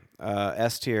 Okay.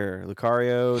 S tier,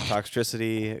 Lucario,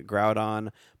 Toxtricity,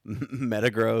 Groudon,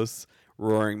 Metagross,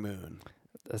 Roaring Moon.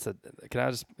 That's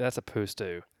a poo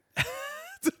stew.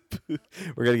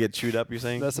 We're gonna get chewed up. You're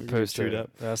saying that's a poster. Chewed up.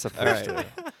 That's a poster.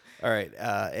 All right.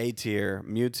 A tier: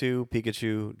 Mewtwo,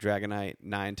 Pikachu, Dragonite,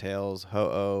 Ninetales,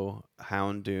 Ho-Oh,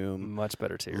 Houndoom. Much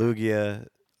better tier. Lugia,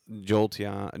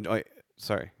 Jolteon.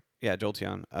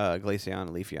 Jolteon, Glaceon,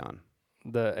 Leafeon.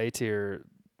 The A tier.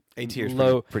 A tier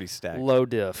is pretty stacked. Low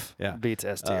diff. Yeah. Beats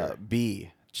S tier.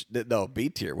 B. No, B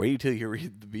tier. Wait till you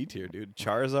read the B tier, dude.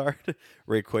 Charizard,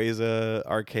 Rayquaza,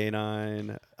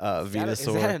 Arcanine, Venusaur. Is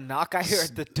that a knock I hear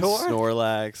at the door?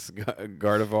 Snorlax,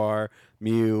 Gardevoir,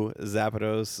 Mew,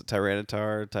 Zapdos,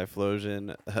 Tyranitar,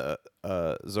 Typhlosion,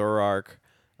 Zoroark,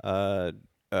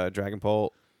 Dragonbolt,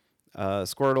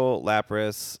 Squirtle,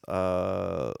 Lapras,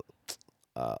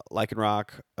 Lycanroc,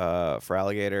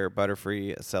 Feraligatr,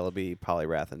 Butterfree, Celebi,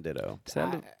 Poliwrath, and Ditto.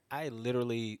 I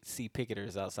literally see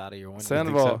picketers outside of your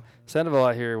window. Sandoval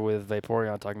out here with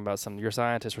Vaporeon talking about your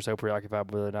scientists were so preoccupied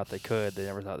with whether or not they could, they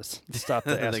never thought to stop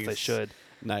to ask if they should.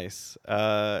 Nice.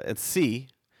 It's C.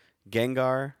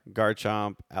 Gengar,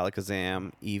 Garchomp,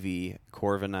 Alakazam, Eevee,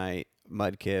 Corviknight,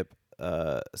 Mudkip,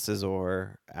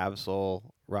 Scizor, Absol,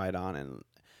 Rhydon,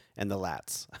 and the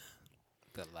Lats.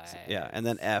 The Lats. Yeah, and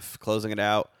then F, closing it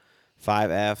out.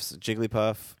 5 Fs,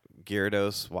 Jigglypuff,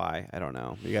 Gyarados, why? I don't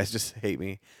know. You guys just hate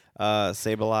me.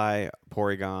 Sableye,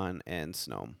 Porygon, and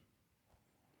Snom.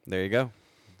 There you go.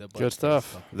 Good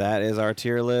stuff. That is our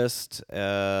tier list.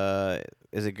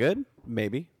 Is it good?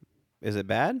 Maybe. Is it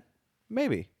bad?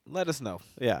 Maybe. Let us know.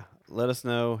 Yeah. Let us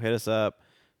know. Hit us up.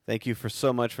 Thank you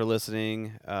so much for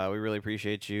listening. We really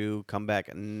appreciate you. Come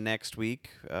back next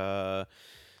week.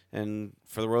 And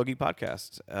for the Royal Geek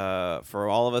Podcast, for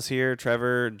all of us here,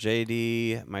 Trevor,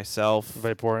 JD, myself,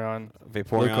 Vaporeon,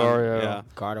 Lucario, yeah,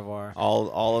 Gardevoir,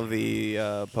 all of the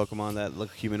Pokemon that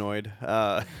look humanoid.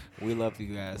 We love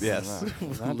you guys. Yes,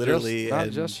 not literally,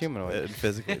 not just humanoid, and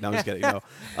physically. No, I'm just kidding. No,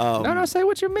 no, say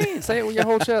what you mean. Say it with your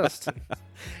whole chest.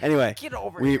 Anyway, get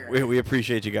over here. We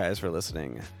appreciate you guys for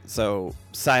listening. So,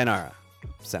 sayonara,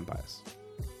 senpais.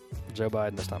 Joe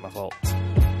Biden, that's not my fault.